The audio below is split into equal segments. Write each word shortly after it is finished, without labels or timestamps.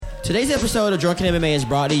Today's episode of Drunken MMA is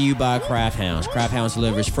brought to you by Craft Hounds. Craft Hounds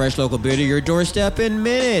delivers fresh local beer to your doorstep in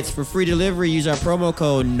minutes. For free delivery, use our promo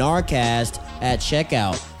code NARCAST at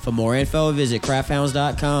checkout. For more info, visit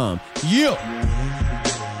crafthounds.com. Yeah!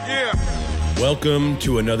 Welcome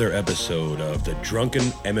to another episode of the Drunken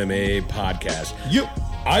MMA Podcast. Yep.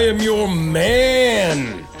 I am your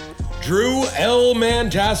man, Drew L.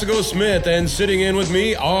 Mantassico Smith, and sitting in with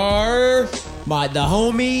me are... The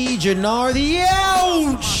homie, Jannar the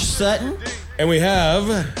Ouch Sutton. And we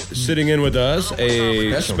have, sitting in with us,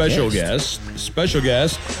 a special guest.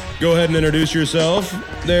 Go ahead and introduce yourself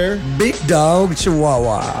there. Big Dog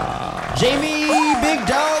Chihuahua. Jaime, Big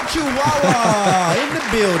Dog Chihuahua in the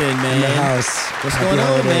building, man. In the house. What's Happy going on,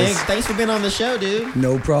 holidays. man? Thanks for being on the show, dude.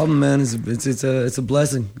 No problem, man. It's a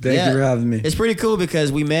blessing. Thank you for having me. It's pretty cool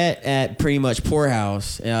because we met at pretty much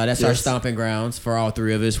Poorhouse. That's our stomping grounds for all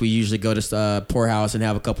three of us. We usually go to Poorhouse and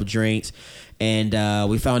have a couple drinks. And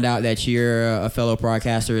we found out that you're a fellow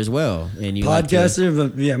broadcaster as well. And you podcaster,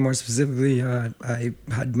 but yeah, more specifically, I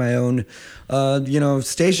had my own,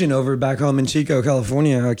 station over back home in Chico,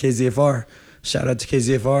 California, KZFR. Shout out to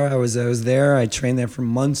KZFR. I was there. I trained there for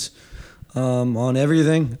months on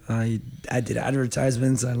everything. I did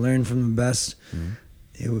advertisements. I learned from the best. Mm-hmm.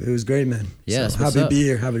 It was great, man. Yeah, so happy to be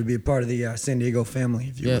here. Happy to be a part of the San Diego family,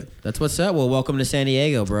 if you would. That's what's up. Well, welcome to San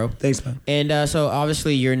Diego, bro. Thanks, man. And so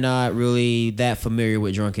obviously you're not really that familiar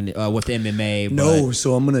with with MMA. No,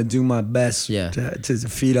 so I'm gonna do my best Yeah. to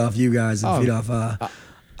feed off you guys and feed off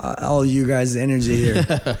all you guys' energy here,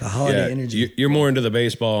 the holiday energy. You're more into the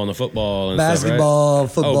baseball and the football and basketball,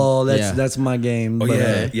 stuff, right? football. That's my game. Oh,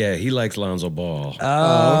 but, yeah. He likes Lonzo Ball.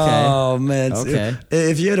 Oh, man. Okay.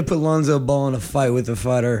 If you had to put Lonzo Ball in a fight with a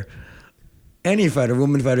fighter, any fighter,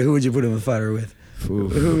 woman fighter, who would you put him in a fighter with?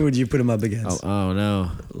 Oof. Who would you put him up against? Oh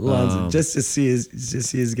no, Lonzo, just to see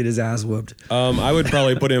his get his ass whooped. I would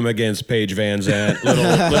probably put him against Paige Van Zandt, little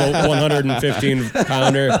 115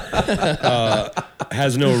 pounder.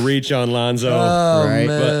 Has no reach on Lonzo, right?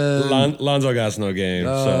 Man. But Lonzo got no game.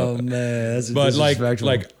 Oh so. man, that's but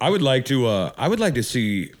disrespectful. I would like to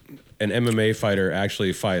see an MMA fighter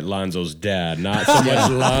actually fight Lonzo's dad, not so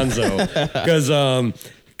much Lonzo,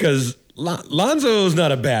 because Lonzo's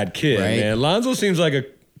not a bad kid, right? Man. Lonzo seems like a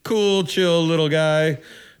cool, chill little guy.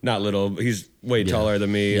 Not little, he's way taller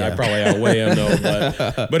than me. Yeah. I probably outweigh him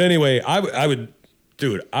though. But anyway, I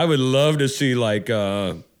would love to see like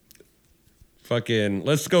fucking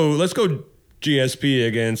let's go GSP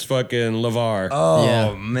against fucking LeVar.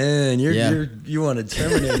 Oh man, you want to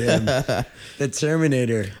terminate him? The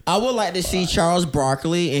Terminator. I would like to see Charles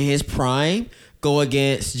Barkley in his prime go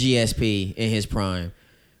against GSP in his prime.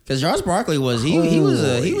 Because Charles Barkley was brutal he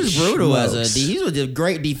was a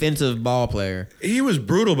great defensive ball player. He was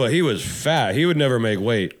brutal, but he was fat. He would never make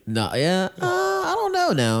weight. No, yeah, I don't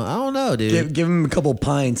know now. I don't know, dude. Give him a couple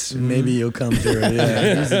pints, maybe he'll come through.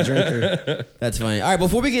 Yeah, he's a drinker. That's funny. All right,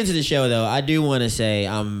 before we get into the show, though, I do want to say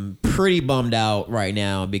I'm pretty bummed out right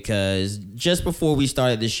now because just before we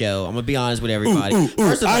started the show, I'm gonna be honest with everybody.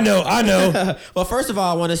 First of all, I know. Well, first of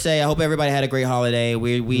all, I want to say I hope everybody had a great holiday.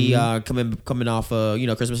 We coming off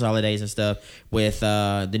Christmas holidays and stuff with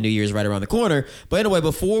the New Year's right around the corner. But anyway,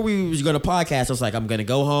 before we was gonna podcast, I was like, I'm gonna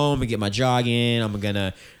go home and get my jog in. I'm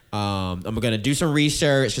gonna do some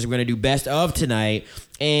research because we're gonna do best of tonight.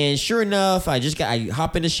 And sure enough, I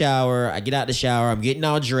hop in the shower. I get out the shower. I'm getting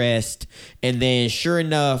all dressed, and then sure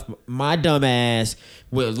enough, my dumb ass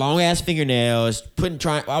with long ass fingernails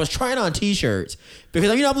I was trying on t-shirts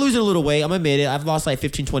because I'm losing a little weight. I'm admit it. I've lost like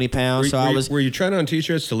 15, 20 pounds. Were you trying on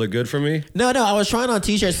t-shirts to look good for me? No, I was trying on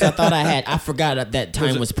t-shirts because I thought I forgot that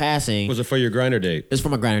time was passing. Was it for your grinder date? It's for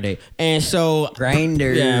my grinder date. And so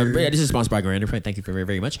Grinder. Yeah, this is sponsored by Grinder. Thank you very,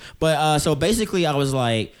 very much. But so basically I was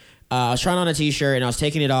like, I was trying on a t-shirt and I was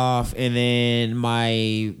taking it off, and then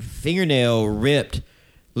my fingernail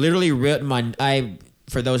literally ripped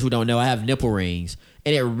for those who don't know, I have nipple rings.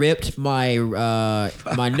 And it ripped my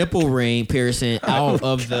nipple ring piercing out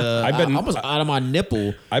of almost out of my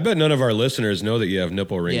nipple. I bet none of our listeners know that you have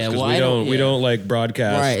nipple rings because we don't like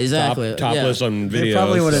broadcast right, exactly. topless on videos. They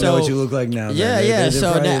probably want to know what you look like now. They're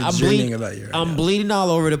so now I'm bleeding about you. I'm bleeding all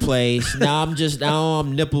over the place. Now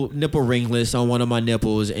I'm nipple ringless on one of my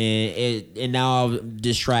nipples, and now I'm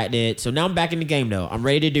distracted. So now I'm back in the game though. I'm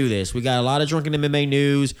ready to do this. We got a lot of Drunken MMA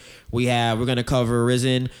news. We're gonna cover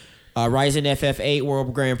Risen Ryzen FF8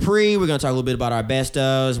 World Grand Prix. We're going to talk a little bit about our best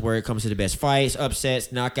ofs, where it comes to the best fights, upsets,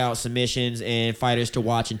 knockouts, submissions, and fighters to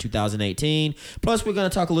watch in 2018. Plus, we're going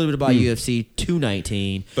to talk a little bit about UFC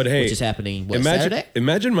 219, but hey, which is happening Saturday?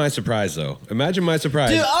 Imagine my surprise, though. Imagine my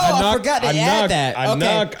surprise. Dude, I forgot to add that. I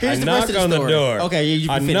knock on the door. Okay,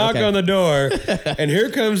 I knock on the door, and here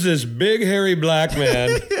comes this big, hairy black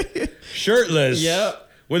man, shirtless,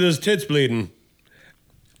 with his tits bleeding.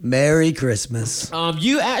 Merry Christmas.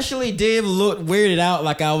 You actually did look weirded out,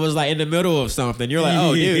 like I was like in the middle of something. You're like,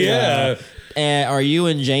 oh, dude, yeah. And are you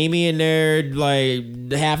and Jaime in there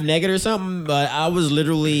like half naked or something? But I was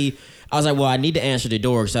like, well, I need to answer the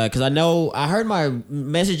door because I heard my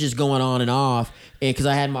messages going on and off, and because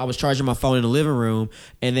I was charging my phone in the living room,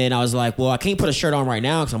 and then I was like, well, I can't put a shirt on right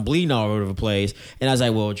now because I'm bleeding all over the place, and I was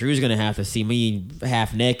like, well, Drew's gonna have to see me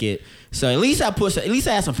half naked, so at least I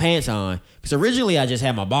had some pants on because originally I just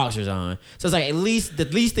had my boxers on, so it's like the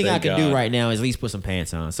least thing I could do right now is at least put some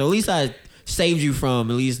pants on, so at least I saved you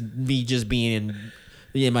from at least me just being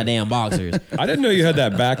in my damn boxers. I didn't know you had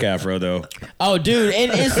that back afro though. Oh, dude,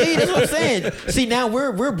 and see, that's what I'm saying. See, now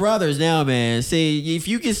we're brothers now, man. See, if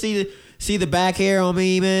you can see the back hair on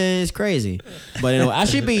me, man, it's crazy. But anyway, I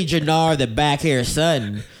should be Jannar the back hair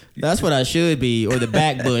Sutton. That's what I should be, or the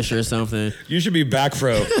back bush or something. You should be back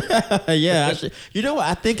fro. Yeah, I should. You know what?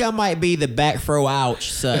 I think I might be the back fro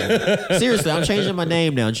ouch Sutton. Seriously, I'm changing my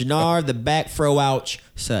name now. Jannar the back fro ouch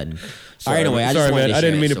Sutton. Sorry, all right, anyway, I just wanted man. to I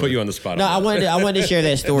didn't mean to story. put you on the spot. No, I wanted to share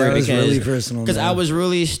that story That was because really personal, man. I was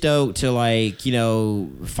really stoked to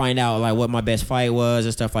find out like what my best fight was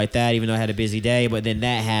and stuff like that. Even though I had a busy day, but then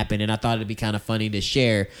that happened, and I thought it'd be kind of funny to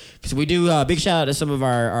share because we do. Big shout out to some of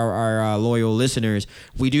our loyal listeners.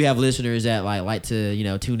 We do have listeners that like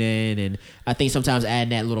to tune in, and I think sometimes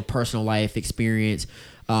adding that little personal life experience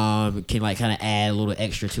can like kind of add a little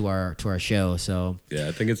extra to our show. So yeah,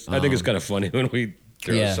 I think it's kind of funny when we.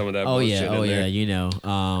 Some of that bullshit in there.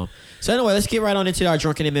 So anyway, let's get right on into our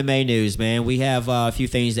Drunken MMA news, man. We have a few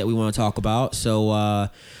things that we want to talk about. So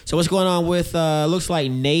what's going on with? Looks like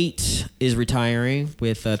Nate is retiring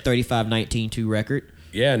with a 35-19-2 record.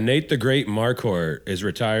 Yeah, Nate the Great Marquardt is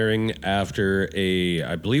retiring after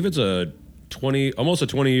I believe it's almost a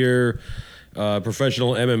 20-year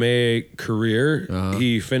professional MMA career. Uh-huh.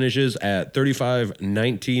 He finishes at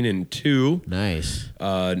 35-19-2. Nice.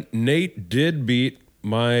 Nate did beat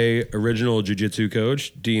my original jiu-jitsu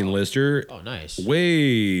coach, Dean Lister. Oh, nice.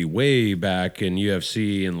 Way back in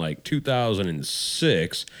UFC in like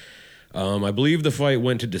 2006. I believe the fight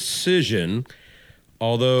went to decision,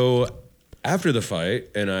 although after the fight,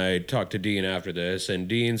 and I talked to Dean after this, and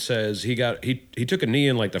Dean says he took a knee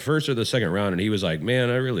in like the first or the second round, and he was like, man,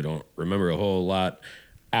 I really don't remember a whole lot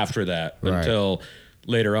after that until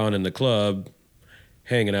later on in the club,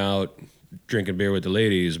 hanging out, drinking beer with the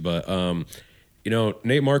ladies. But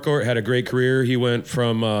Nate Marquardt had a great career. He went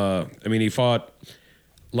from, he fought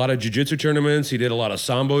a lot of jiu-jitsu tournaments. He did a lot of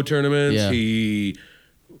Sambo tournaments. Yeah. He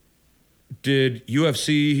did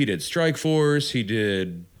UFC. He did Strikeforce. He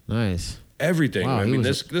did everything. Wow,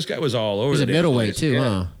 this guy was all over. He's a middleweight too,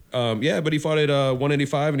 yeah. Huh? But he fought at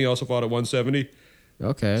 185 and he also fought at 170.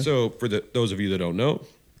 Okay. So for those of you that don't know,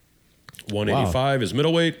 185 is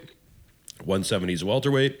middleweight, 170 is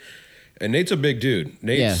welterweight. And Nate's a big dude.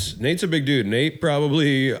 Nate's a big dude. Nate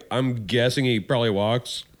probably, I'm guessing he probably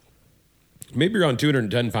walks maybe around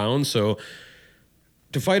 210 pounds. So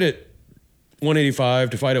to fight at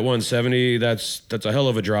 185, to fight at 170, that's a hell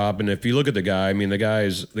of a drop. And if you look at the guy, the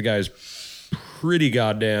guy's pretty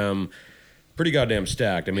goddamn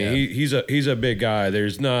stacked. He's a big guy.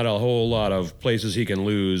 There's not a whole lot of places he can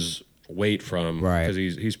lose weight from, right? Because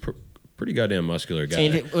he's pretty goddamn muscular guy.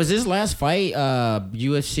 And was his last fight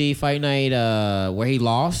UFC Fight Night where he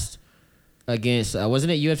lost against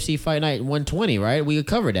wasn't it UFC Fight Night 120, right? We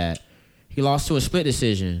covered that. He lost to a split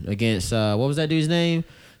decision against what was that dude's name?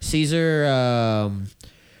 Cesar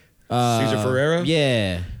Ferreira?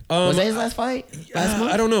 Yeah. Was that his last fight? Last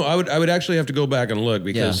month? I don't know. I would actually have to go back and look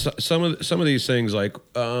because some of these things, like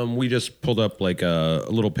we just pulled up like a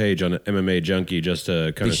little page on MMA Junkie just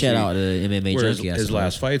to kind of shout out to MMA where Junkie. His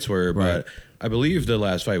last fights were, right. But I believe the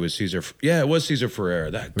last fight was Cesar. Yeah, it was Cesar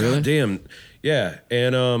Ferreira. That really? Goddamn. Yeah,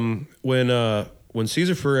 and when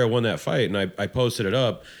Cesar Ferreira won that fight, and I posted it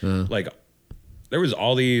up, like there was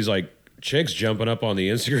all these like chicks jumping up on the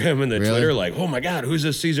Instagram and the Twitter, like, oh my God, who's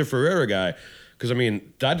this Cesar Ferreira guy? Because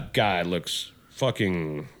that guy looks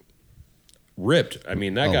fucking ripped.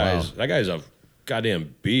 That guy's a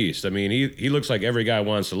goddamn beast. He looks like every guy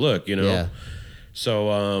wants to look, Yeah. So,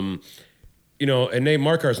 and Nate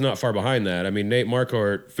Marquardt's not far behind that. Nate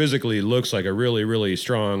Marquardt physically looks like a really, really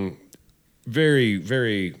strong, very,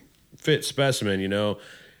 very fit specimen, you know.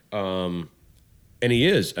 And he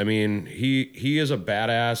is. I mean, he is a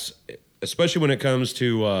badass, especially when it comes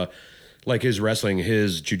to like his wrestling,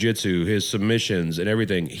 his jiu-jitsu, his submissions and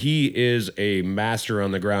everything. He is a master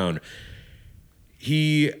on the ground.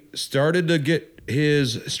 He started to get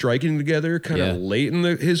his striking together kind of late in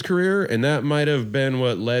his career, and that might have been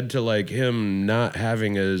what led to like him not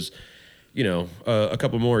having as, you know, a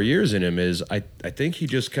couple more years in him. Is I think he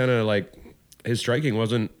just kind of like his striking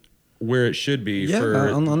wasn't where it should be. Yeah,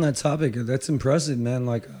 on that topic, that's impressive, man.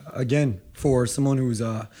 Like, again, for someone who's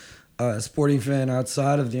a sporting fan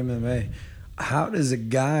outside of the MMA, how does a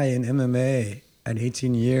guy in MMA at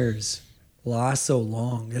 18 years last so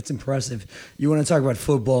long? That's impressive. You want to talk about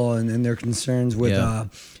football and their concerns with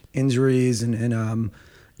injuries and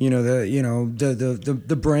you know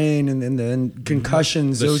the brain and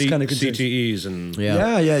concussions, those kind of concerns. CTEs and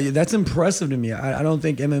yeah, that's impressive to me. I don't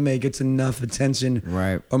think MMA gets enough attention,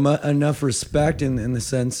 or enough respect in the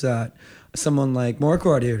sense that someone like Mark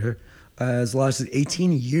Radiator has lasted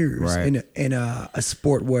 18 years in a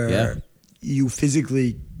sport where you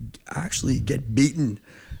physically actually get beaten.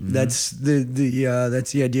 That's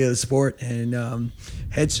that's the idea of the sport, and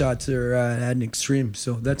headshots are at an extreme.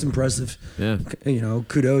 So that's impressive. Yeah, you know,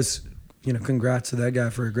 kudos. You know, congrats to that guy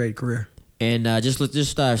for a great career. And just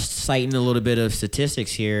citing a little bit of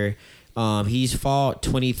statistics here, he's fought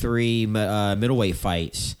 23 middleweight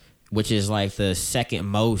fights, which is like the second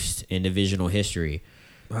most in divisional history.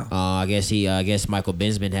 Wow. I guess Michael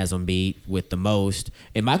Binsman has him beat with the most,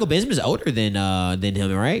 and Michael Binsman's older than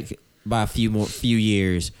him, right? By a few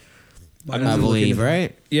years, I believe,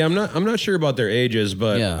 right? Yeah, I'm not sure about their ages,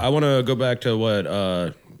 but I want to go back to what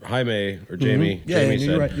Jaime or Jamie Jamie said.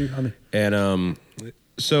 You're right, Jaime. And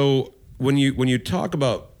so when you talk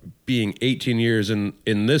about being 18 years in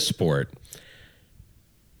this sport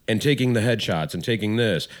and taking the headshots and taking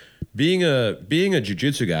this, being a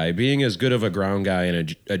jiu-jitsu guy, being as good of a ground guy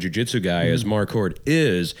and a jiu-jitsu guy as Mark Hort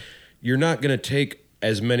is, you're not going to take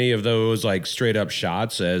as many of those like straight up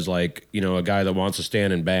shots as like, you know, a guy that wants to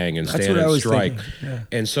stand and bang and stand and strike. Yeah.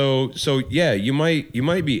 And so yeah, you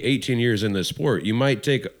might be 18 years in this sport. You might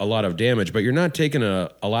take a lot of damage, but you're not taking a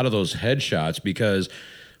lot of those headshots, because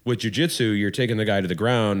with jiu-jitsu, you're taking the guy to the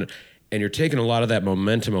ground and you're taking a lot of that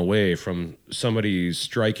momentum away from somebody's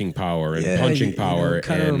striking power and punching power. It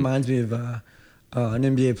kind of reminds me of an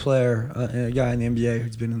NBA player, a guy in the NBA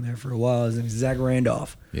who's been in there for a while. His name is Zach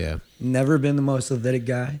Randolph. Yeah. Never been the most athletic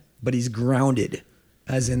guy, but he's grounded,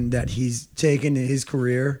 as in that he's taken his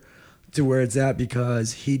career to where it's at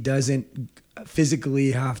because he doesn't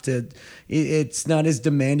physically have to. It's not as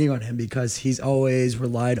demanding on him because he's always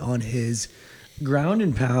relied on his ground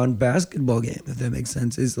and pound basketball game, if that makes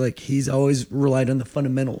sense. Is like he's always relied on the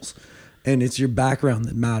fundamentals, and it's your background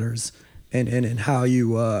that matters. And how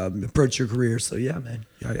you approach your career. So yeah, man,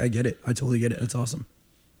 I get it. I totally get it. It's awesome.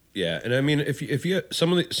 Yeah, and I mean, if you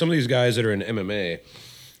some of these guys that are in MMA,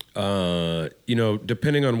 you know,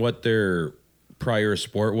 depending on what their prior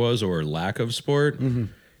sport was or lack of sport,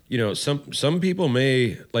 you know, some people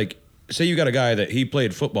may, like, say you got a guy that he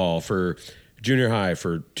played football for junior high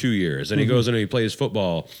for 2 years, and he goes and he plays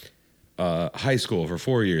football high school for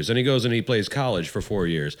 4 years, and he goes and he plays college for 4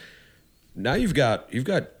 years. Now you've got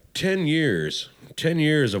 10 years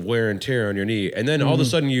of wear and tear on your knee, and then all of a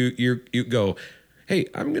sudden you go, hey,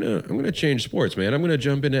 I'm gonna change sports, man. I'm gonna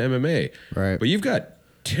jump into MMA. Right. But you've got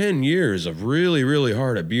 10 years of really, really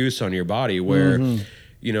hard abuse on your body where,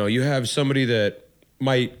 you know, you have somebody that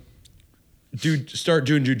might start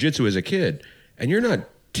doing jiu-jitsu as a kid, and you're not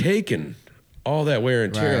taking all that wear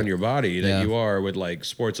and tear on your body that you are with like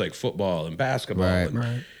sports like football and basketball.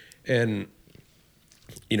 And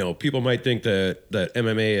you know, people might think that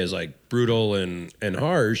MMA is like brutal and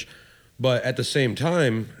harsh, but at the same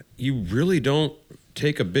time, you really don't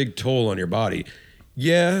take a big toll on your body.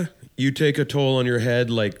 Yeah, you take a toll on your head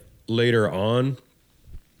like later on,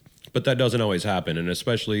 but that doesn't always happen. And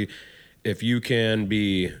especially if you can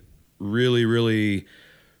be really, really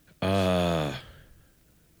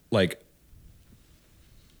like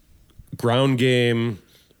ground game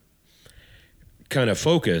kind of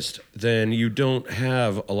focused, then you don't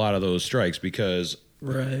have a lot of those strikes because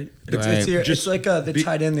it's like the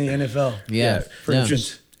tight end in the NFL. For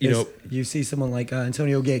instance, you see someone like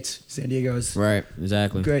Antonio Gates, San Diego's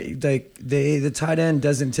exactly great. Like the tight end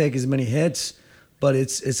doesn't take as many hits, but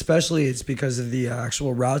it's because of the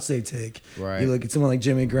actual routes they take. You look at someone like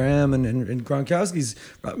Jimmy Graham and Gronkowski's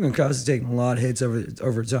taking a lot of hits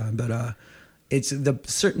over time, but it's the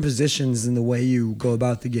certain positions and the way you go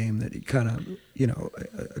about the game that it kind of,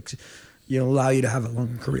 allow you to have a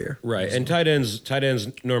longer career. Right. And tight ends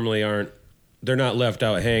normally aren't they're not left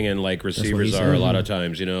out hanging like receivers said. are a lot of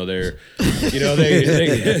times. You know, they're, you know,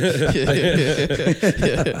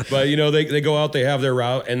 but you know, they go out, they have their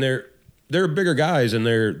route, and they're bigger guys, and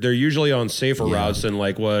they're usually on safer routes than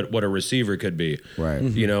like what a receiver could be, Right.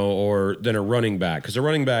 You know, or than a running back, because a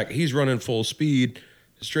running back, he's running full speed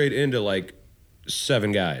straight into like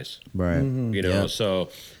 7 guys, Right. you know, so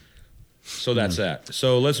that's that.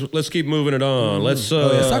 So let's keep moving it on. Let's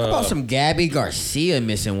talk about some Gabby Garcia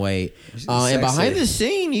missing weight. And behind the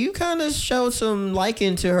scene, you kind of showed some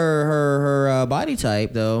liking to her body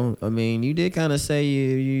type, though. I mean, you did kind of say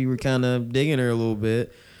you were kind of digging her a little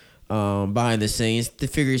bit behind the scenes. To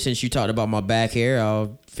figure, since you talked about my back hair, I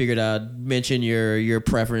figured I'd mention your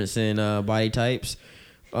preference in body types.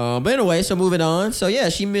 But anyway, so moving on. So yeah,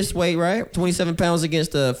 she missed weight, right? 27 pounds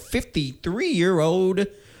against a 53-year-old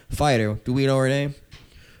fighter. Do we know her name?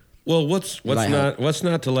 Well, what's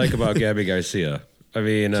not to like about Gabby Garcia? I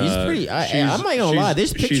mean, she's pretty. I'm not gonna lie.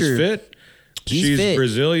 This picture, she's fit. She's fit.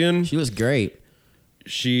 Brazilian. She was great.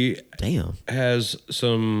 She has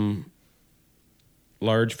some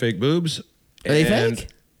large fake boobs. Are they fake?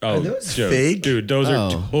 Are those fake? Dude, those are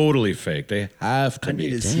totally fake. They have to be. I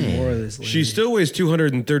need to see more of this lady. She still weighs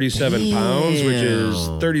 237 pounds, which is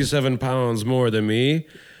 37 pounds more than me.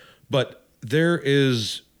 But there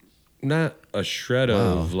is not a shred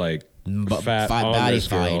of like fat on body this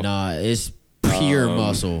girl. fight. Nah, it's pure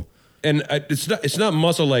muscle. And it's not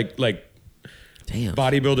muscle like Damn.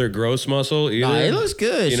 bodybuilder gross muscle either. Nah, it looks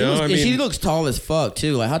good. She looks tall as fuck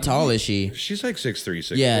too. Like, how tall is she? She's like 6'3",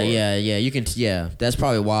 6'4". Yeah. You can. Yeah, that's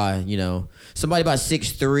probably why. You know, somebody about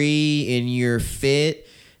 6'3" and you're fit.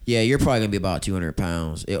 Yeah, you're probably gonna be about 200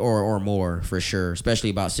 pounds or more for sure. Especially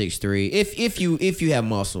about 6'3". If you have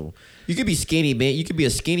muscle, you could be skinny, man. You could be a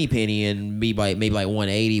skinny penny and be like maybe like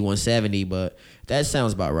 180, 170. But that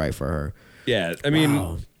sounds about right for her. Yeah, I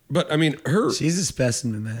mean. But I mean, she's a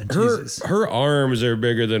specimen, man. Her arms are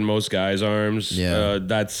bigger than most guys' arms. Yeah,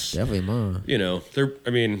 that's definitely mine. You know,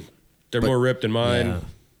 they're more ripped than mine.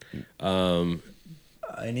 Yeah.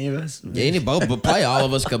 Any of us? Both, but probably all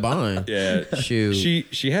of us combined. Yeah, shoot.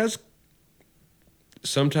 She has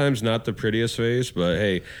sometimes not the prettiest face, but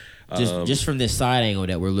hey. Just from this side angle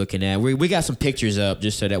that we're looking at, we got some pictures up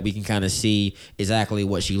just so that we can kind of see exactly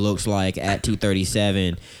what she looks like at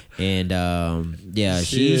 237, and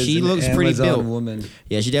she looks pretty built. Woman.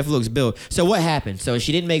 Yeah, she definitely looks built. So what happened? So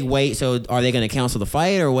she didn't make weight. So are they going to cancel the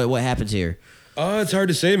fight, or what happens here? It's hard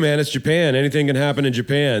to say, man. It's Japan. Anything can happen in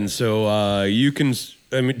Japan. So you can.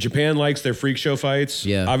 I mean, Japan likes their freak show fights.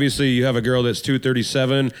 Yeah. Obviously, you have a girl that's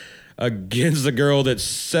 237. Against the girl that's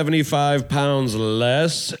 75 pounds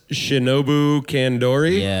less, Shinobu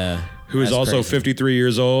Kandori. Yeah. Who is also 53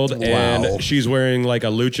 years old. Wow. And she's wearing like a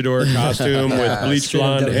luchador costume with bleach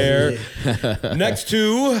blonde hair. Next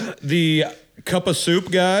to the cup of soup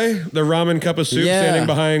guy, the ramen cup of soup standing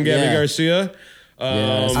behind Gabby Garcia.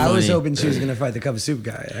 I was hoping she was going to fight the cup of soup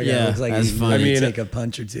guy. Looks like he's going to take a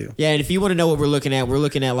punch or two. Yeah, and if you want to know what we're looking at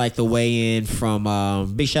like the weigh-in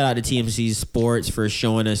from, big shout out to TMC Sports for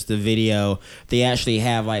showing us the video. They actually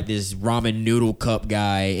have like this ramen noodle cup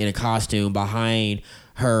guy in a costume behind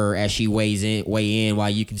her as she weigh in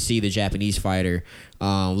while you can see the Japanese fighter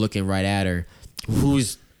looking right at her,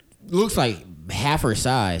 who's looks like half her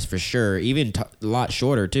size for sure, even a lot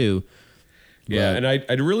shorter too. Yeah, and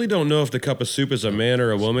I really don't know if the cup of soup is a man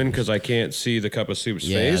or a woman because I can't see the cup of soup's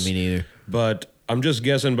face. Yeah, me neither. But I'm just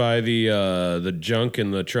guessing by the junk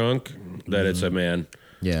in the trunk that it's a man.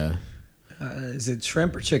 Yeah. Is it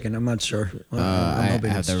shrimp or chicken? I'm not sure. I'm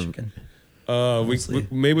hoping it's chicken.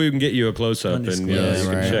 Maybe we can get you a close up and you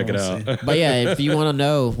can check it out. But yeah, if you want to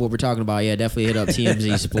know what we're talking about, definitely hit up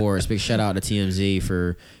TMZ Sports. Big shout out to TMZ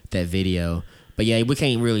for that video. But yeah, we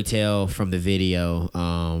can't really tell from the video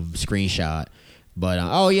screenshot.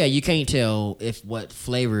 But you can't tell what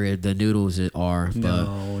flavor the noodles are. But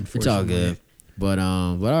no, it's all good. But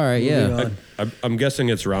all right, yeah. I'm guessing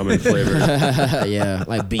it's ramen flavored. Yeah,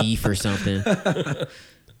 like beef or something.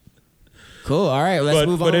 Cool. All right, let's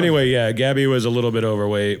move on. But anyway, yeah, Gabby was a little bit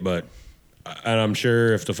overweight, and I'm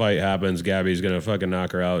sure if the fight happens, Gabby's gonna fucking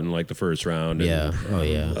knock her out in like the first round.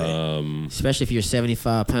 Especially if you're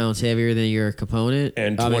 75 pounds heavier than your opponent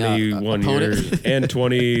and 21 years and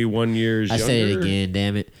 21 years. I younger. said it again.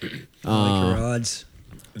 Damn it. Like her odds.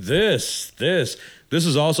 This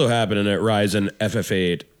is also happening at Ryzen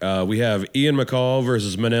FF8. We have Ian McCall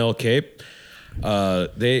versus Manel Cape.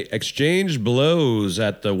 They exchanged blows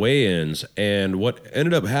at the weigh-ins, and what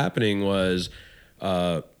ended up happening was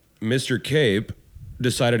Mr. Cape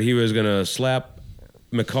decided he was going to slap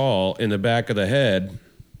McCall in the back of the head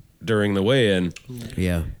during the weigh-in.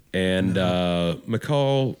 Yeah. And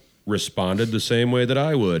McCall responded the same way that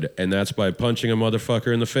I would, and that's by punching a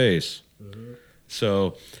motherfucker in the face.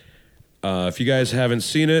 So if you guys haven't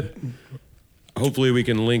seen it, hopefully we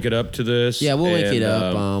can link it up to this. Yeah, we'll link it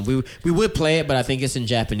up. We would play it, but I think it's in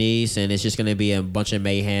Japanese, and it's just going to be a bunch of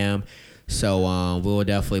mayhem. So we'll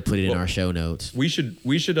definitely put it in our show notes. We should.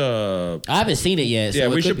 I haven't seen it yet. Yeah,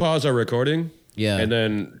 so we should pause our recording. Yeah, and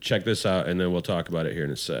then check this out, and then we'll talk about it here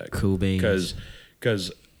in a sec. Cool beans.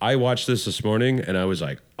 Because I watched this morning, and I was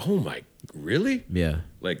like, oh my, really? Yeah.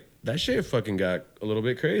 Like, that shit fucking got a little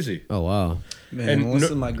bit crazy. Oh, wow. Man, and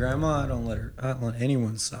Melissa, my grandma, I don't let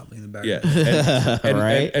anyone stop me in the back. Yeah.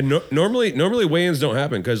 Right. Normally weigh-ins don't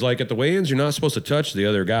happen, because, like, at the weigh-ins, you're not supposed to touch the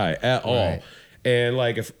other guy at all. Right. And,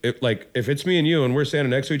 like, if it's me and you, and we're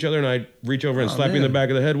standing next to each other, and I reach over and slap you in the back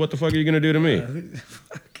of the head, what the fuck are you going to do to me?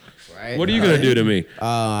 Right. What are you going to do to me?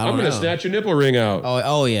 I'm going to snatch your nipple ring out.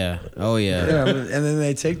 Oh yeah. Yeah, and then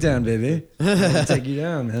they take down, baby. They take you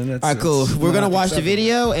down, man. All right, cool. We're going to watch the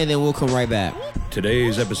video, and then we'll come right back.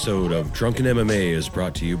 Today's episode of Drunken MMA is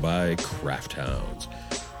brought to you by Craft Hounds.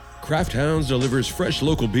 Craft Hounds delivers fresh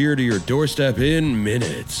local beer to your doorstep in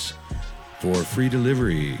minutes. For free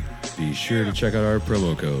delivery, be sure to check out our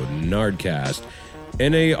promo code NARDCAST,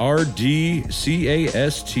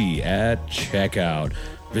 NARDCAST at checkout.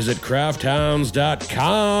 Visit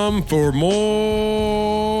crafthounds.com for more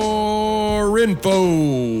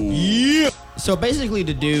info. Yeah. So basically,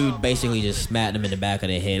 the dude just smacked him in the back of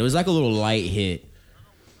the head. It was like a little light hit.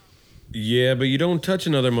 Yeah, but you don't touch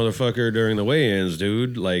another motherfucker during the weigh-ins,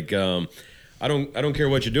 dude. Like, I don't care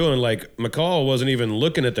what you're doing. Like, McCall wasn't even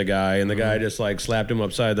looking at the guy, and the guy just like slapped him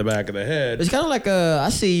upside the back of the head. It's kind of like I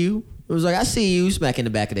see you. It was like, I see you smacking the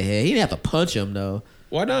back of the head. He didn't have to punch him though.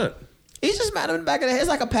 Why not? He just smacked him in the back of the head. It's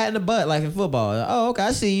like a pat in the butt, like in football. Like, oh, okay,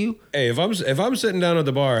 I see you. Hey, if I'm sitting down at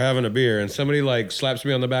the bar having a beer and somebody like slaps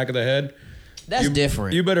me on the back of the head, that's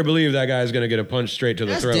different. You better believe that guy's gonna get a punch straight to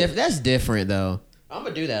the throat. That's different though. I'm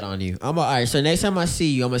gonna do that on you. All right. So next time I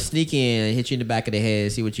see you, I'm gonna sneak in and hit you in the back of the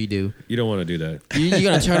head. See what you do. You don't want to do that. You're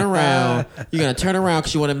gonna turn around. You're gonna turn around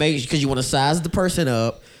because you want to size the person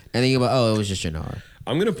up, and then you're like, oh, it was just your nard.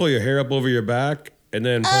 I'm gonna pull your hair up over your back and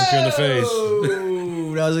then punch you in the face.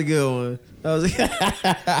 Ooh, that was a good one.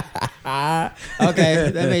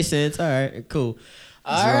 Okay, that makes sense. All right, cool.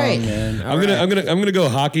 All right, man. I'm gonna go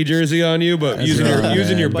hockey jersey on you, but using your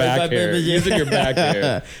back hair. Using your back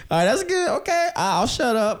hair. All right, that's good. Okay, I'll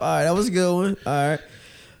shut up. All right, that was a good one. All right,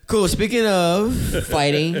 cool. Speaking of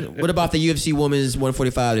fighting, what about the UFC Women's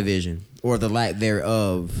 145 division or the lack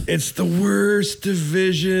thereof? It's the worst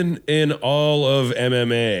division in all of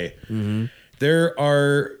MMA. Mm-hmm.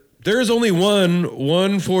 There's only one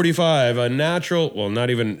 145, a natural. Well,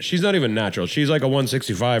 she's not even natural. She's like a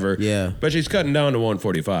 165er. Yeah. But she's cutting down to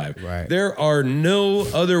 145. Right. There are no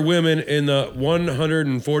other women in the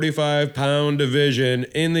 145-pound division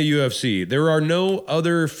in the UFC. There are no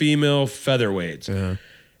other female featherweights. Uh-huh.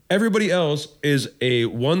 Everybody else is a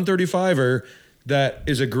 135er that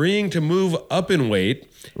is agreeing to move up in weight.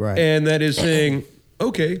 Right. And that is saying,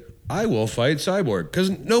 okay, I will fight Cyborg.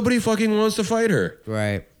 Because nobody fucking wants to fight her.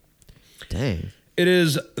 Right. Dang. It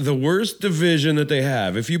is the worst division that they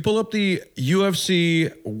have. If you pull up the UFC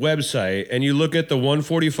website and you look at the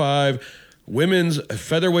 145 women's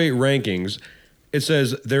featherweight rankings, it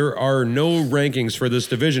says there are no rankings for this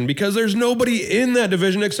division because there's nobody in that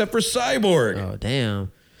division except for Cyborg. Oh,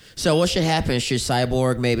 damn. So what should happen? Should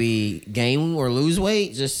Cyborg maybe gain or lose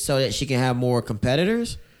weight just so that she can have more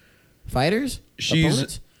competitors, fighters,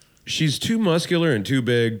 opponents? She's too muscular and too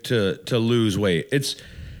big to lose weight.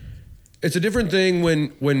 It's a different thing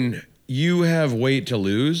when you have weight to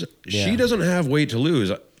lose. Yeah. She doesn't have weight to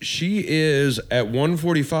lose. She is at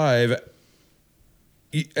 145,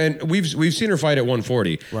 and we've seen her fight at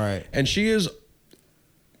 140. Right. And she is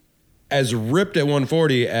as ripped at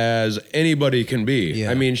 140 as anybody can be.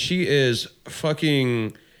 Yeah. I mean, she is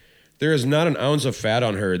fucking... There is not an ounce of fat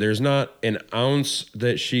on her. There's not an ounce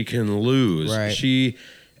that she can lose. Right.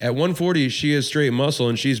 At 140, she is straight muscle,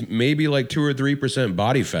 and she's maybe like 2 or 3%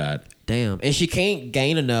 body fat. Damn. And she can't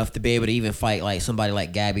gain enough to be able to even fight like somebody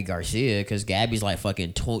like Gabby Garcia because Gabby's like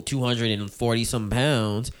fucking 240-some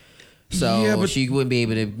pounds. So yeah, but she wouldn't be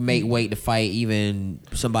able to make weight to fight even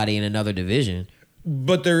somebody in another division.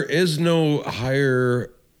 But there is no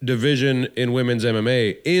higher division in women's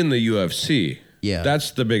MMA in the UFC. Yeah. That's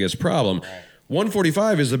the biggest problem. Right.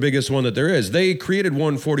 145 is the biggest one that there is. They created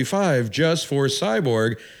 145 just for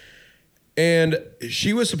Cyborg. And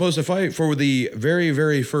she was supposed to fight for the very,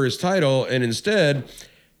 very first title, and instead,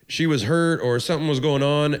 she was hurt or something was going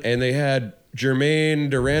on, and they had Germaine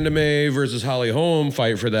Durandame versus Holly Holm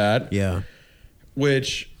fight for that. Yeah.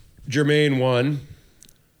 Which Germaine won.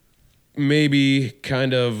 maybe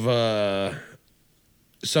kind of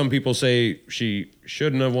some people say she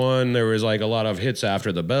shouldn't have won. There was like a lot of hits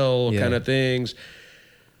after the bell kind of things.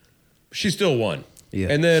 She still won. Yeah.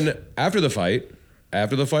 And then after the fight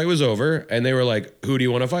was over, and they were like, who do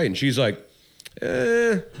you want to fight? And she's like,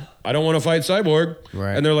 I don't want to fight Cyborg.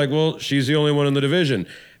 Right. And they're like, well, she's the only one in the division.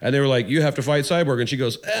 And they were like, you have to fight Cyborg. And she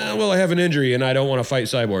goes, well, I have an injury and I don't want to fight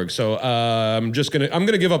Cyborg. So I'm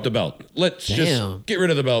gonna give up the belt. Let's just get rid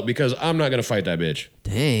of the belt because I'm not gonna fight that bitch.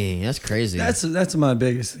 Dang, that's crazy. That's my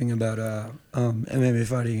biggest thing about MMA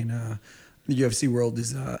fighting in the UFC world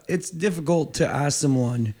is it's difficult to ask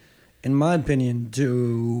someone, in my opinion,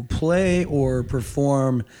 to play or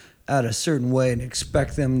perform at a certain way and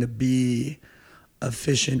expect them to be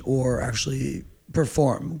efficient or actually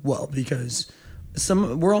perform well, because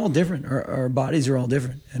we're all different. Our bodies are all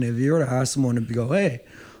different. And if you were to ask someone to go, hey,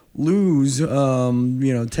 lose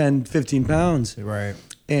 10, 15 pounds, right,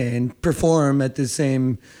 and perform at the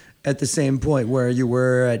same point where you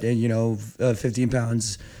were at 15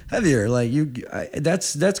 pounds heavier,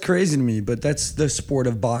 that's crazy to me. But that's the sport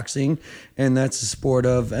of boxing, and that's the sport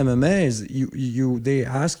of MMA. Is they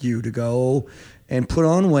ask you to go and put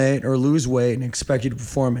on weight or lose weight and expect you to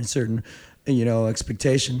perform in certain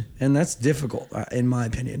expectation, and that's difficult in my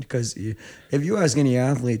opinion, because if you ask any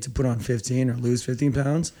athlete to put on 15 or lose 15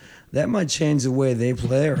 pounds, that might change the way they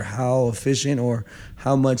play or how efficient or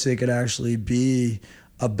how much they could actually be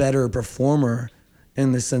a better performer,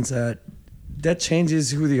 in the sense that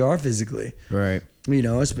changes who they are physically. Right.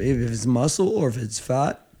 If it's muscle or if it's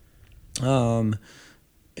fat,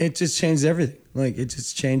 it just changes everything. It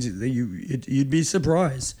just changes. You'd be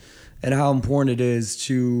surprised at how important it is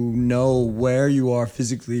to know where you are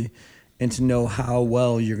physically and to know how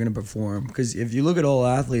well you're going to perform. Because if you look at all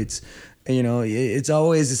athletes, it's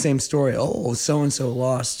always the same story. Oh, so-and-so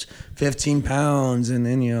lost 15 pounds, and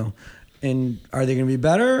then, and are they going to be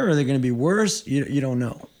better or are they going to be worse? You don't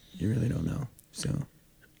know. You really don't know. So.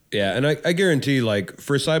 Yeah, and I guarantee,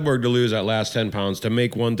 for Cyborg to lose that last 10 pounds, to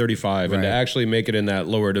make 135 and to actually make it in that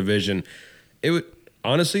lower division, it would,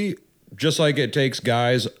 honestly, just like it takes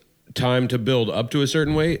guys time to build up to a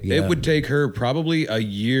certain weight, it would take her probably a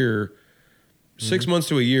year, 6 months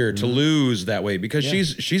to a year to lose that weight, because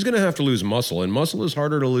she's going to have to lose muscle, and muscle is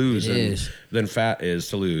harder to lose than fat is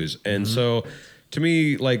to lose. And so to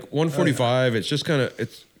me, 145, it's just kind of,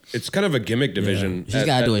 it's kind of a gimmick division. She's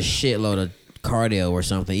got to do a shitload of cardio or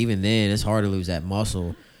something. Even then, it's hard to lose that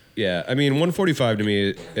muscle. Yeah, I mean, 145 to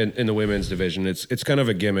me in the women's division, it's kind of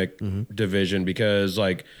a gimmick division, because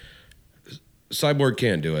Cyborg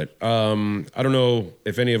can't do it. I don't know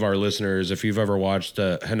if any of our listeners, if you've ever watched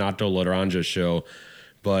Renato Laranja's show,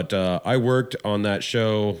 but I worked on that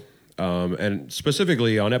show, and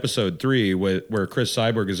specifically on episode 3, where Chris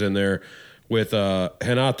Cyborg is in there with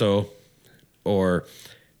Renato, or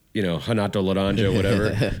Renato Laranja,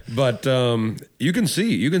 whatever. But you can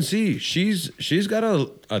see she's got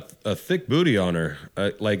a thick booty on her.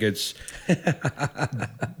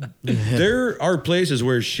 There are places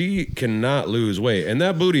where she cannot lose weight, and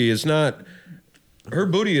that booty is not. Her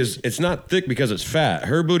booty it's not thick because it's fat.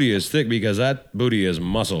 Her booty is thick because that booty is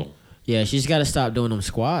muscle. Yeah, she's got to stop doing them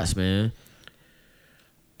squats, man.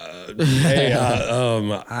 Hey,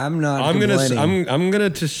 I'm not. I'm gonna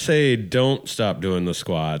just say don't stop doing the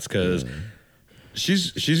squats, because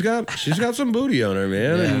she's got some booty on her,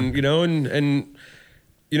 man, and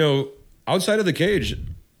outside of the cage,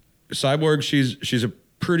 Cyborg, she's a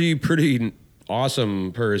pretty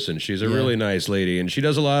awesome person. She's a really nice lady, and she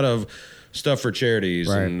does a lot of stuff for charities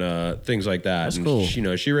and things like that. That's and cool.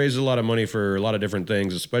 She raises a lot of money for a lot of different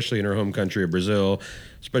things, especially in her home country of Brazil,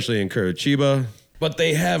 especially in Curitiba. But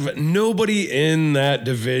they have nobody in that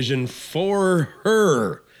division for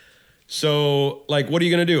her. So, what are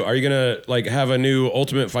you going to do? Are you going to, have a new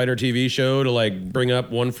Ultimate Fighter TV show to, bring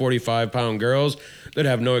up 145-pound girls that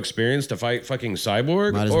have no experience to fight fucking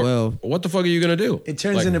Cyborg? Might as well. What the fuck are you going to do? It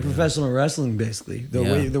turns into professional wrestling, basically.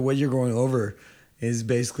 The way you're going over is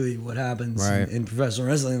basically what happens in professional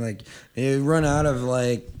wrestling. You run out of,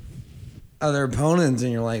 other opponents,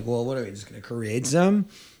 and you're like, well, what are we just going to create some?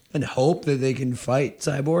 And hope that they can fight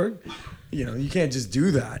Cyborg. You can't just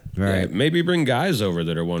do that. Right. Yeah, maybe bring guys over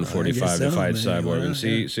that are 145 to fight Cyborg and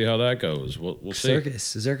see how that goes. We'll see. A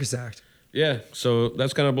circus act. Yeah. So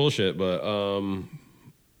that's kind of bullshit. But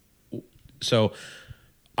so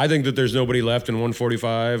I think that there's nobody left in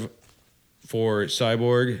 145 for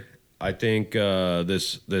Cyborg. I think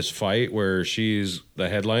this fight where she's the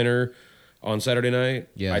headliner on Saturday night,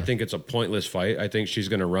 I think it's a pointless fight. I think she's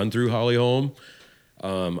going to run through Holly Holm.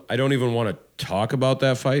 I don't even want to talk about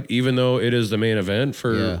that fight, even though it is the main event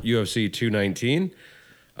for UFC 219.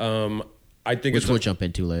 I think which we'll jump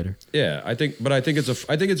into later. Yeah, I think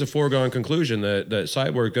it's a foregone conclusion that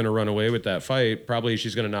Cyborg's going to run away with that fight. Probably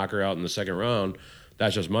she's going to knock her out in the second round.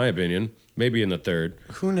 That's just my opinion. Maybe in the third.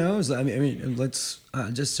 Who knows? I mean, let's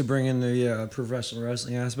just to bring in the professional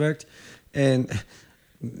wrestling aspect, and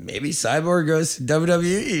maybe Cyborg goes to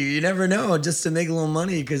WWE. You never know, just to make a little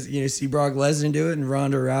money because you see Brock Lesnar do it and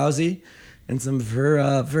Ronda Rousey and some of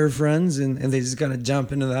her friends, and they just kind of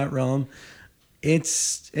jump into that realm.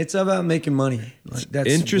 It's about making money. Like, that's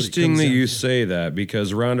interesting that you say that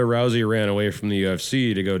because Ronda Rousey ran away from the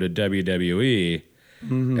UFC to go to WWE,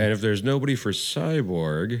 and if there's nobody for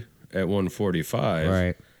Cyborg at 145,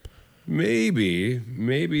 right?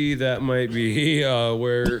 Maybe that might be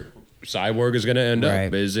where Cyborg is going to end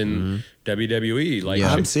up is in WWE. Like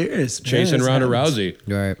I'm serious, chasing Ronda Rousey,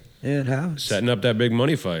 right? Yeah, it happens. Setting up that big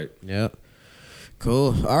money fight. Yep.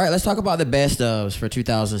 Cool. All right, let's talk about the best ofs for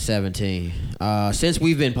 2017. Since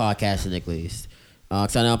we've been podcasting, at least.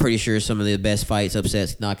 Because I know I'm pretty sure some of the best fights,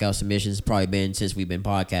 upsets, knockout submissions probably been since we've been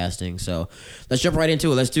podcasting. So let's jump right into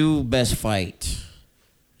it. Let's do best fight.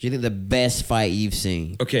 Do you think the best fight you've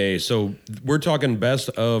seen? Okay, so we're talking best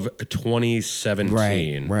of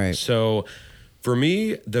 2017. Right. So for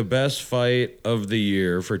me, the best fight of the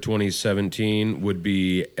year for 2017 would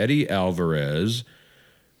be Eddie Alvarez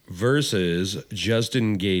versus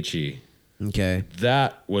Justin Gaethje. Okay.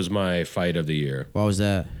 That was my fight of the year. What was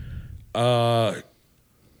that?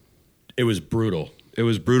 It was brutal. It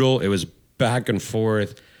was back and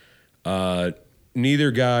forth. Neither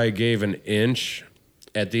guy gave an inch.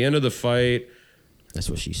 At the end of the fight... That's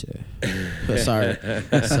what she said. Sorry. I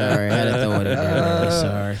had to throw it in there.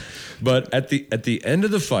 Sorry. But at the end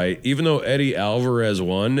of the fight, even though Eddie Alvarez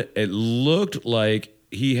won, it looked like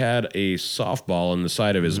he had a softball in the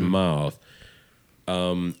side of his mouth.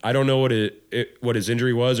 I don't know what his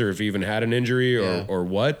injury was, or if he even had an injury, or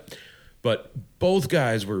what. But both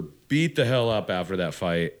guys were beat the hell up after that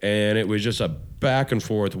fight, and it was just a back and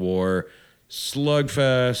forth war,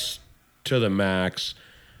 slugfest to the max.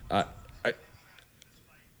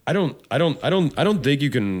 I don't think you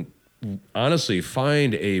can honestly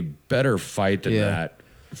find a better fight than that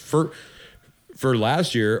for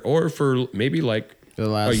last year, or for maybe like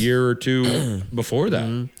a year or two before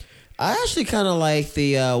that. I actually kind of like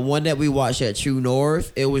the one that we watched at True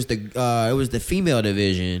North. It was the female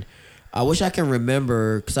division. I wish I can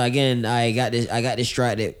remember, because again I got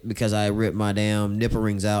distracted because I ripped my damn nipple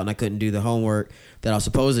rings out and I couldn't do the homework that I was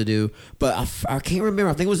supposed to do. But I can't remember.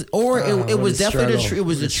 I think it was definitely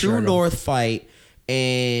the True North fight,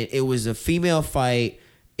 and it was a female fight.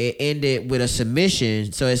 It ended with a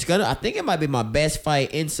submission, so I think it might be my best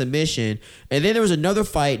fight in submission. And then there was another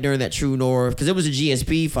fight during that True North, because it was a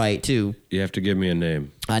GSP fight too. You have to give me a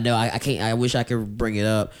name. I know I can't. I wish I could bring it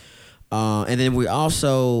up. And then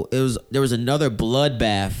there was another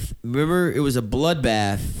bloodbath. Remember, it was a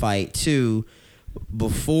bloodbath fight too,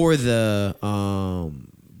 before the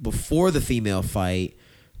female fight.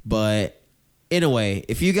 But anyway,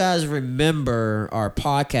 if you guys remember our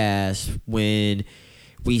podcast when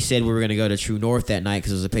we said we were going to go to True North that night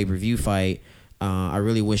because it was a pay-per-view fight, I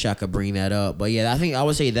really wish I could bring that up. But yeah, I think I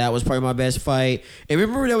would say that was probably my best fight. And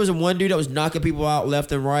remember, there was one dude that was knocking people out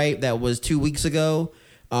left and right. That was 2 weeks ago.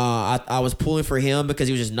 I was pulling for him because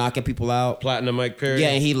he was just knocking people out. Platinum Mike Perry.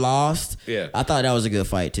 Yeah, and he lost. Yeah, I thought that was a good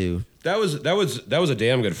fight too. That was a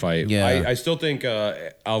damn good fight. Yeah, I still think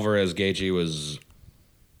Alvarez Gaethje was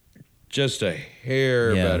just a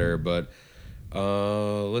hair better, but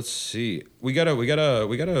let's see. We gotta.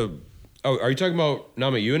 Oh, are you talking about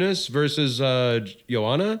Namajunas versus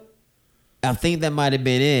Joanna? I think that might have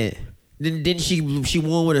been it. Didn't she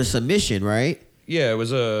won with a submission, right? Yeah, it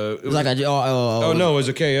was a. It was like a. Oh no, it was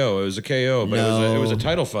a KO. It was a KO, but it was a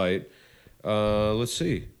title fight. Let's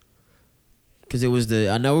see. Because it was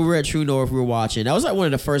I know we were at True North. We were watching. That was like one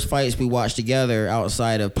of the first fights we watched together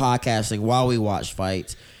outside of podcasting while we watched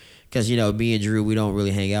fights. Because, me and Drew, we don't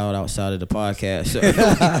really hang out outside of the podcast. So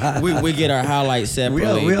we get our highlights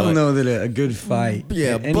separately. We all know that a good fight.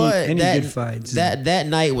 Yeah, any good fights. That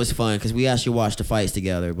night was fun because we actually watched the fights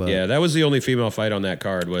together. But yeah, that was the only female fight on that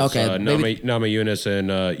card was Namajunas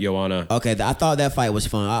and Joanna. Okay, I thought that fight was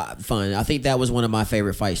fun. I think that was one of my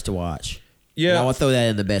favorite fights to watch. Yeah. And I would throw that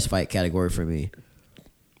in the best fight category for me.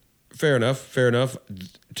 Fair enough.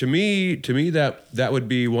 To me, that would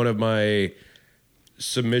be one of my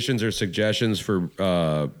submissions or suggestions for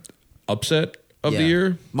upset of the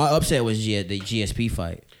year. My upset was the GSP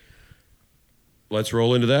fight. Let's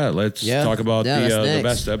roll into that. Let's talk about the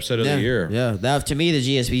best upset of the year. Yeah, that to me the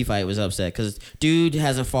GSP fight was upset because dude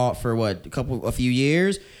hasn't fought for a few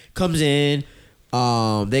years. Comes in,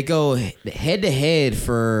 They go head to head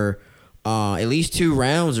for at least 2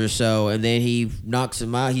 rounds or so, and then he knocks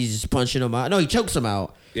him out. He's just punching him out. No, he chokes him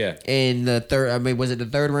out. Yeah. In the third, I mean, was it the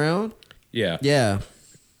 3rd round? Yeah. Yeah.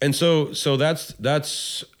 And so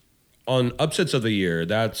that's on upsets of the year.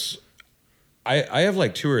 That's I have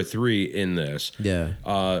like 2 or 3 in this. Yeah.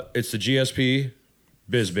 It's the GSP,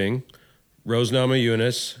 Bisping, Rose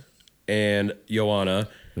Namajunas, and Joanna.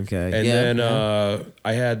 Okay. And yeah, then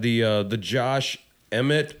I had the Josh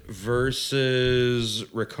Emmett versus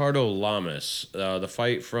Ricardo Lamas, the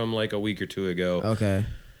fight from like a week or 2 ago. Okay.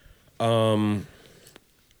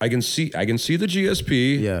 I can see the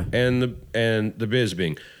GSP and the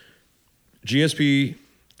Bisping. GSP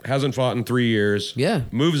hasn't fought in 3 years. Yeah.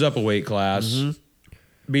 Moves up a weight class.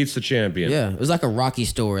 Beats the champion. Yeah. It was like a Rocky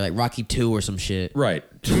story, like Rocky 2 or some shit. Right.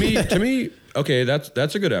 To me, okay,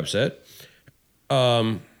 that's a good upset.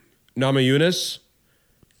 Namajunas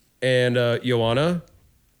and Joanna,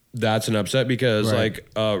 that's an upset because Right.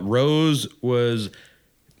 Rose was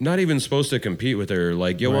not even supposed to compete with her.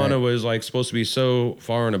 Like Joanna was like supposed to be so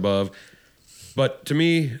far and above. But to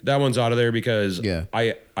me, that one's out of there because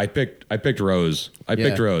I picked Rose. I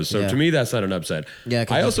picked Rose. So to me, that's not an upset. Yeah,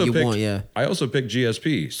 I also you picked won, I also picked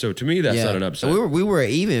GSP. So to me, that's not an upset. And we were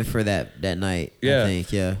even for that night. Yeah. I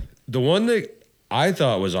think. Yeah. The one that I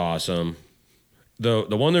thought was awesome, the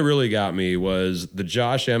one that really got me was the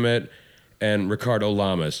Josh Emmett and Ricardo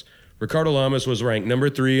Lamas. Ricardo Lamas was ranked number